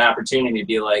didn't have an opportunity to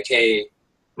be like, hey,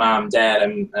 Mom, Dad,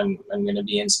 I'm going to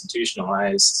be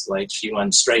institutionalized. Like, she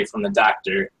went straight from the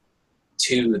doctor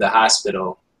to the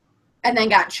hospital. And then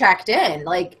got checked in.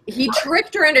 Like, he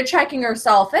tricked her into checking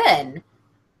herself in.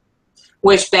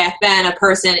 Which back then, a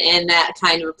person in that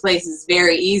kind of a place is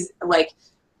very easy. Like,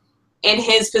 in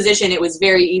his position, it was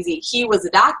very easy. He was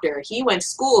a doctor. He went to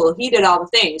school. He did all the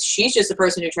things. She's just a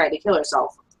person who tried to kill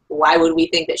herself. Why would we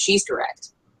think that she's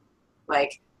correct?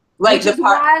 Like Which is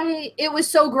why it was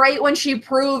so great when she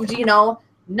proved,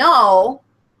 no,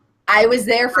 I was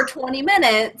there for 20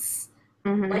 minutes.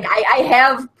 Mm-hmm. Like, I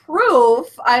have proof.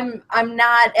 I'm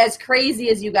not as crazy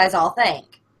as you guys all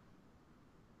think.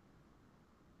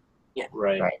 Yeah.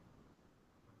 Right.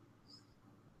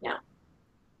 Yeah.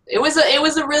 It was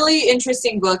a really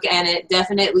interesting book, and it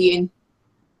definitely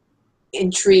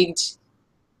intrigued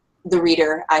the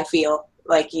reader, I feel.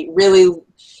 Like, you really,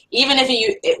 even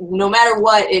if no matter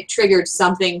what, it triggered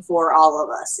something for all of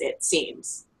us, it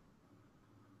seems.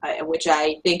 Which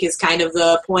I think is kind of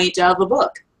the point of a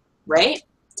book, right?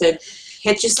 To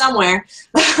hit you somewhere.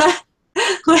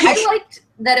 I liked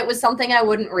that it was something I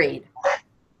wouldn't read.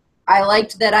 I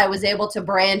liked that I was able to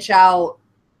branch out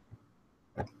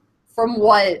from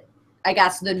what I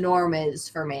guess the norm is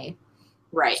for me.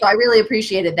 Right. So I really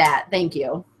appreciated that. Thank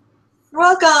you. You're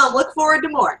welcome. Look forward to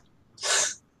more.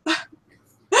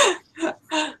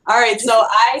 All right, so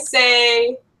I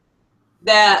say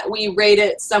that we rate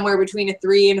it somewhere between a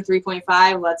 3 and a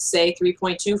 3.5. Let's say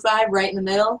 3.25, right in the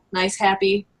middle. Nice,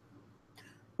 happy.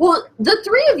 Well, the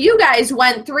three of you guys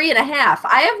went 3.5.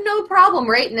 I have no problem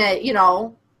rating it,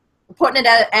 putting it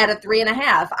at a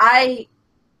 3.5. I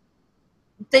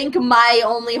think my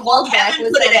only holdback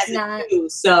was that it's not. 2,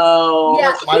 so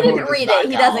Yeah, My he didn't vote does read not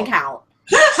it. He count. doesn't count.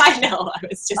 I know. I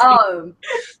was just.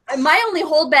 My only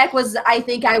holdback was I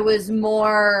think I was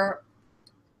more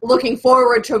looking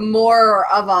forward to more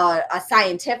of a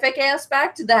scientific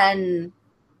aspect than,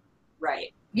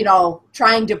 Right.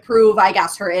 trying to prove, I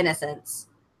guess, her innocence.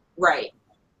 Right.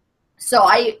 So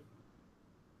I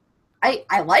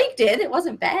liked it. It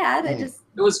wasn't bad. It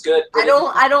was good.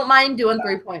 I don't mind doing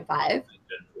 3.5.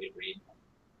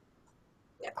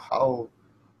 How?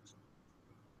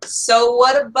 So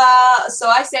what about? So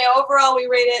I say overall we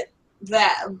rate it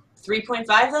that 3.5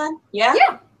 then. Yeah.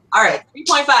 Yeah. All right.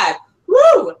 3.5.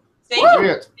 Woo! Thank you,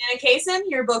 Yeah. Anna Kaysen.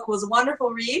 Your book was a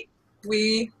wonderful read.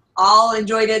 We all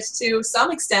enjoyed it to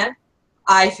some extent,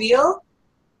 I feel.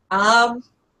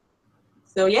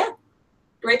 So yeah,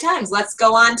 great times. Let's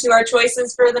go on to our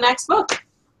choices for the next book.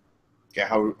 Okay,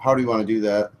 how do you want to do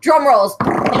that? Drum rolls.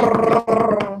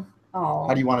 Oh.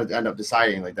 How do you want to end up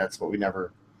deciding? Like, that's what we never.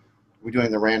 Are we doing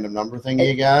the random number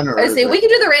thingy again? Or I say we can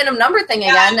do the random number thing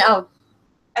again. Oh,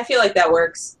 I feel like that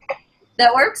works.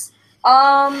 that works.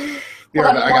 Yeah, Hold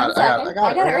on I one got it. second. I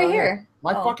got it right here.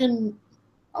 My Oh. fucking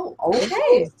Oh,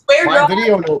 okay. Swear my jar.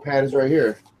 video notepad is right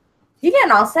here. You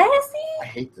getting all sassy? I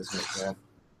hate this notepad.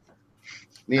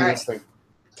 Me All and right. this thing.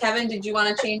 Kevin, did you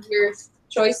want to change your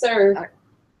choice or?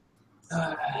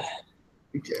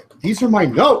 Okay. These are my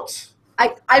notes.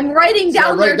 I'm writing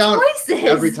down write their down choices.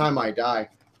 every time I die.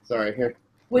 Sorry, here.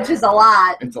 Which is a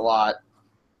lot. It's a lot.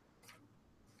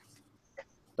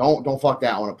 Don't fuck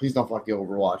that one. Please don't fuck the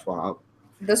Overwatch one up.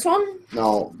 This one?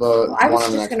 No, the I one was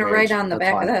on the just next going to page. write on the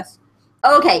That's back fine. of this.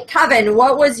 Okay, Kevin,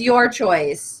 what was your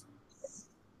choice?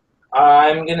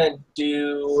 I'm gonna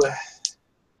do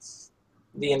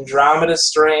the Andromeda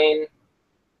Strain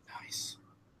Nice.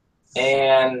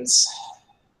 and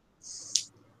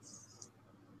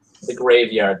the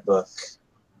Graveyard Book.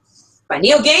 By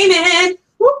Neil Gaiman.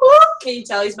 Whoop, whoop. Can you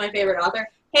tell he's my favorite author?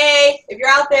 Hey, if you're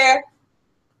out there,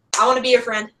 I want to be your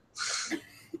friend.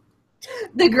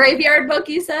 The Graveyard Book,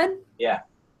 you said? Yeah.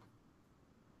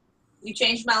 You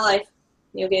changed my life,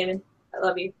 Neil Gaiman. I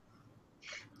love you.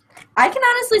 I can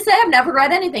honestly say I've never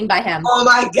read anything by him. Oh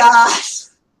my gosh.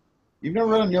 You've never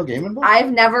read a Neil Gaiman book?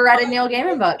 I've never read a Neil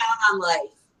Gaiman book. Down on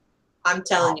life. I'm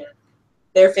telling you.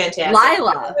 They're fantastic.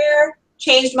 Lila.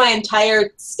 Changed my entire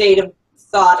state of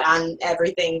thought on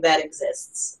everything that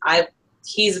exists.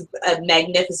 He's a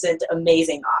magnificent,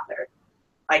 amazing author.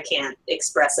 I can't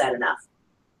express that enough.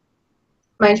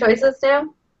 My choices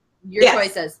now? Your Yes.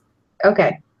 choices.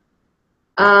 Okay.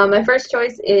 My first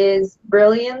choice is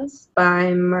Brilliance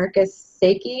by Marcus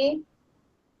Saki.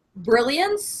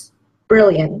 Brilliance?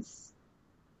 Brilliance.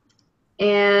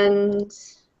 And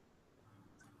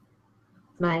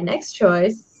my next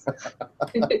choice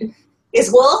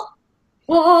Is Wool?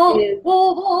 Whoa, Is-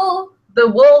 whoa, whoa. the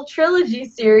Wool Trilogy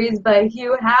series by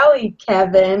Hugh Howey,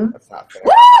 Kevin. That's not fair.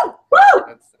 Woo!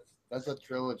 Woo! That's a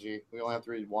trilogy. We only have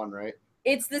to read one, right?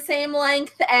 It's the same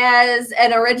length as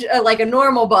an original, like a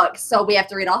normal book, so we have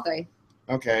to read all three.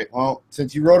 Okay, well,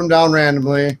 since you wrote them down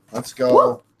randomly, let's go.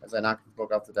 Woo. As I knock the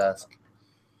book off the desk.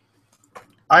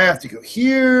 I have to go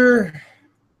here.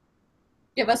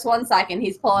 Give us 1 second.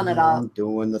 He's pulling it I'm up.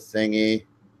 doing the thingy.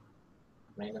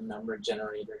 Random number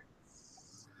generator.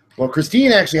 Well,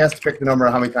 Christine actually has to pick the number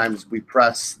of how many times we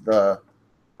press the.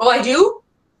 Oh, I do?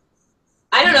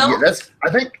 I don't know. Yeah, I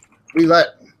think we let.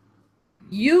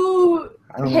 You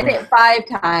I don't hit know. it 5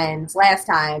 times last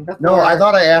time. Before. No, I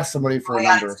thought I asked somebody for Oh a my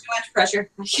God, number. it's too much pressure.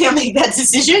 I can't make that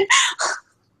decision.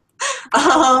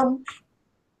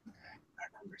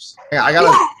 Numbers. Yeah, I gotta.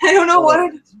 I don't know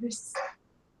what it is.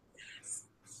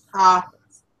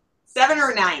 7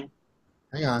 or 9.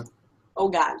 Hang on. Oh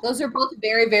God. Those are both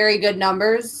very, very good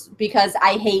numbers because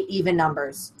I hate even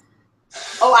numbers.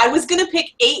 Oh, I was gonna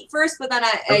pick 8 first, but then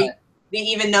Okay. the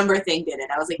even number thing did it.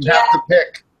 I was like, You yeah. have to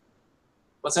pick.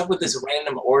 What's up with this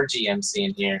random orgy I'm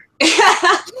seeing here?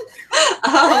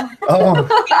 um,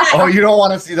 Oh, you don't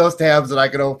want to see those tabs that I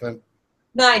could open.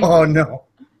 9. Oh no.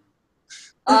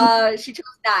 She chose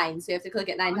 9, so you have to click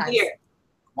it 9 times. Here.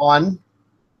 1,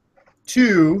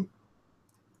 2,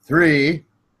 3,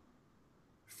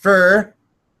 4,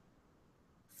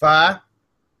 5,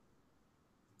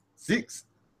 6,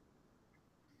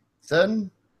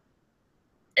 7,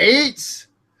 8,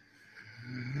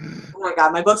 Oh my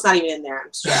God, my book's not even in there.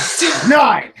 I'm stressed.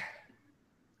 9, A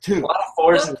 2. lot of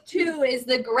fours. Book 2 is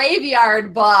the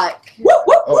Graveyard Book. Woo,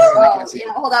 woo, woo. Oh, I Oh, can't see.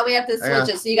 yeah, hold on. We have to Hang on.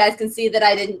 switch it so you guys can see that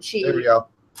I didn't cheat. There we go.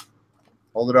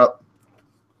 Hold it up.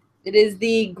 It is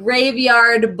the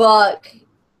Graveyard Book.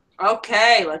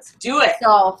 Okay, let's do it.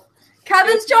 So,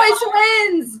 Kevin's choice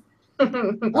wins.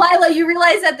 Lila, you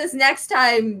realize that this next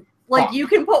time, like, Fuck. you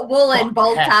can put wool in Fuck,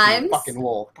 both half times. you Fucking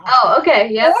wool. God. Oh, okay,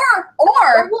 yes.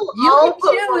 Or We'll you all can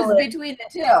put choose wool in. between the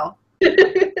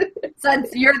two. Since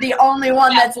you're the only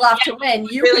one that's left to win,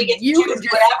 you really could, get to you choose could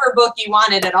just, whatever book you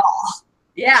wanted at all.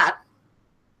 yeah.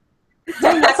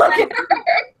 That's fine.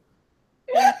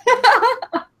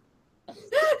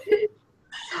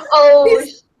 Oh,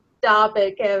 stop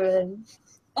it, Kevin.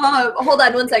 Hold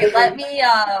on 1 second. Let me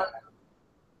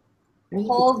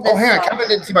hold this Oh, hang on. up. Kevin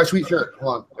didn't see my sweet shirt.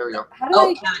 Hold on. There we go. How do Oh,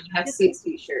 I? Kevin, you have to see a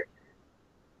sweet shirt.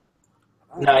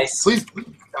 Nice. Please.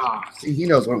 Ah, see, he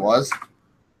knows what it was.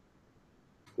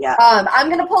 Yeah. I'm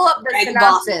gonna pull up the Dragon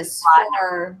Ball synopsis plot.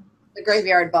 for the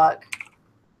Graveyard Book.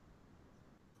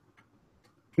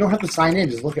 You don't have to sign in.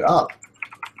 Just look it up.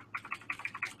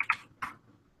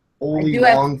 Holy do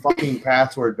have- long fucking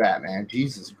password, Batman.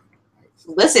 Jesus.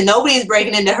 Listen, nobody's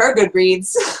breaking into her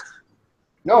Goodreads.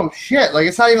 No shit. Like,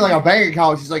 it's not even like a bank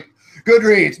account. She's like,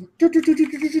 Goodreads.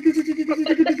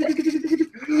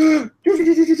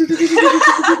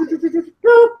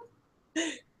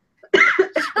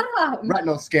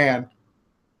 Retinal scan.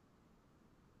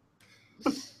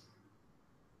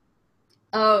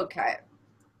 Okay.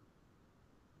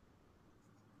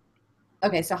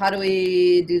 Okay, so how do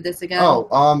we do this again?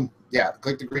 Oh, yeah.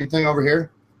 Click the green thing over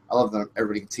here. I love that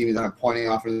everybody can see me that I'm pointing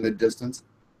off in the distance.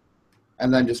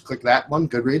 And then just click that one,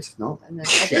 Goodreads. No. And then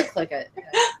I did click it.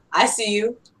 I see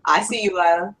you. I see you,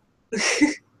 Lila.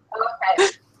 Okay.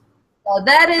 Well,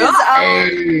 that is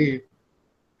Hey.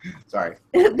 Sorry.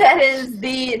 that is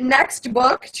the next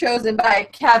book chosen by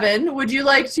Kevin. Would you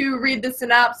like to read the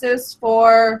synopsis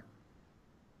for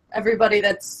everybody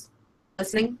that's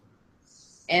listening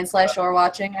and / or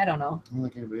watching? I don't know. I don't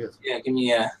think anybody is. Yeah, give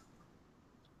me a.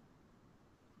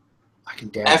 I can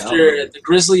damn it After out. the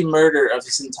grisly murder of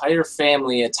his entire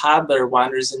family, a toddler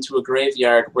wanders into a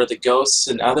graveyard where the ghosts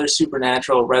and other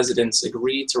supernatural residents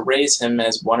agree to raise him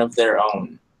as one of their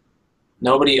own.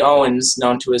 Nobody Owens,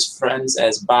 known to his friends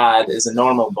as Bod, is a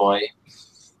normal boy.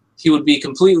 He would be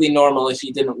completely normal if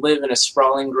he didn't live in a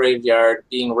sprawling graveyard,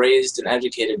 being raised and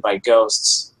educated by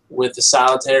ghosts, with a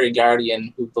solitary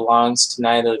guardian who belongs to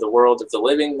neither the world of the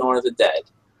living nor the dead.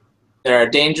 There are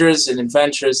dangers and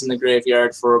adventures in the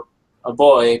graveyard for a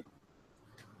boy,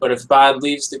 but if Bod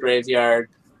leaves the graveyard,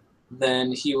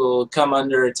 then he will come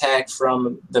under attack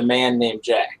from the man named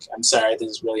Jack. I'm sorry, this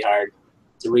is really hard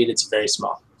to read. It's very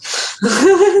small.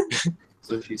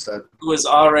 So she said. Who was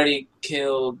already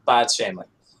killed Bod's family.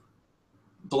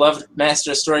 Beloved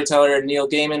master storyteller Neil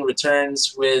Gaiman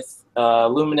returns with a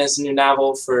luminous new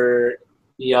novel for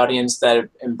the audience that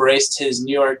embraced his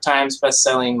New York Times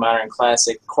best-selling modern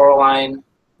classic Coraline.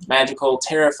 Magical,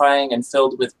 terrifying, and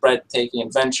filled with breathtaking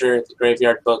adventure, the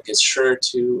Graveyard Book is sure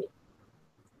to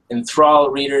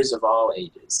enthrall readers of all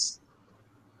ages.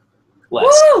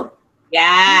 Bless. Woo!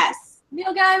 Yes.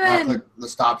 Neil Now Gaiman. click the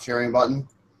stop sharing button.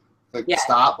 Click Yeah.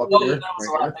 stop up Whoa, here. that was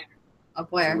a Right lot here.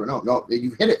 Up where? No,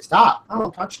 you hit it. Stop.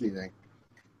 Don't touch anything.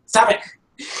 Stop it!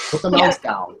 Put the Yeah. mouse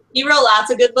down. He wrote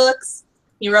lots of good books.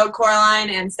 He wrote Coraline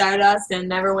and Stardust and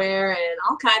Neverwhere and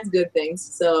all kinds of good things.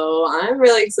 So I'm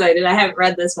really excited. I haven't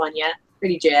read this one yet.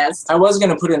 Pretty jazzed. I was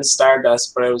going to put in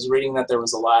Stardust, but I was reading that there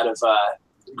was a lot of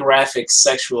graphic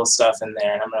sexual stuff in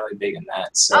there, and I'm really big in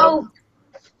that. So.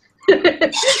 Oh.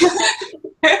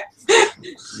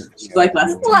 She's like,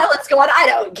 let's Let's go on. I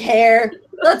don't care.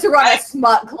 Let's run a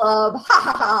smut club. Ha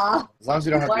ha ha. As long as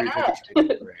you don't have to Why read not?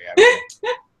 pictures. Yeah.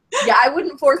 Yeah, I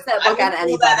wouldn't force that book on I will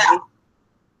pull that anybody. out.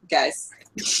 Guys.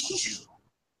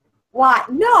 Why?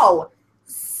 No.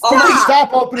 Oh my Stop.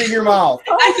 Stop opening your mouth.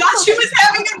 I thought she was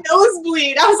having a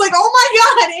nosebleed. I was like, oh my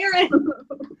God, Erin.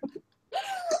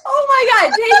 Oh my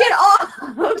God, take it off.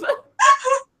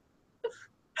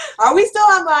 Are we still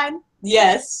online?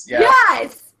 Yes. Yeah.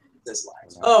 Yes. This line.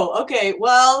 Oh, okay.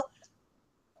 Well,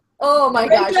 Oh my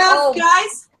great gosh. job, Oh,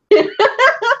 guys.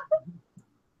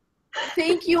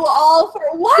 thank you all for.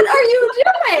 What are you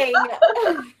doing?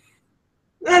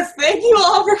 Yes, thank you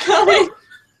all for coming.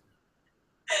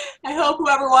 I hope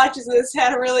whoever watches this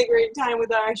had a really great time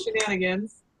with our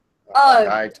shenanigans.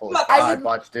 I I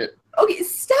botched it. Okay,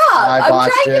 stop. I I'm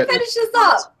botched trying to it. finish this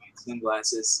up.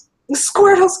 Sunglasses.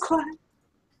 Squirtle Squad.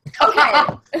 Okay.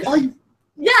 Oh, you-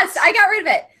 Yes, I got rid of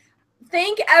it.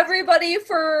 Thank everybody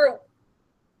for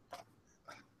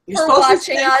You're for supposed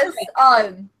to watching say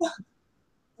us.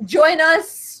 Join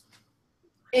us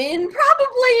in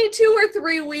probably 2 or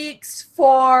 3 weeks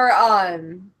for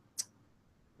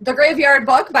The Graveyard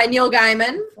Book by Neil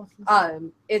Gaiman.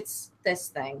 It's this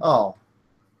thing. Oh.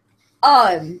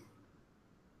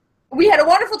 We had a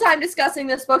wonderful time discussing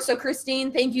this book, so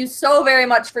Christine, thank you so very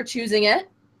much for choosing it.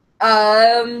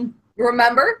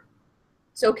 Remember,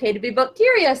 it's okay to be book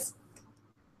curious.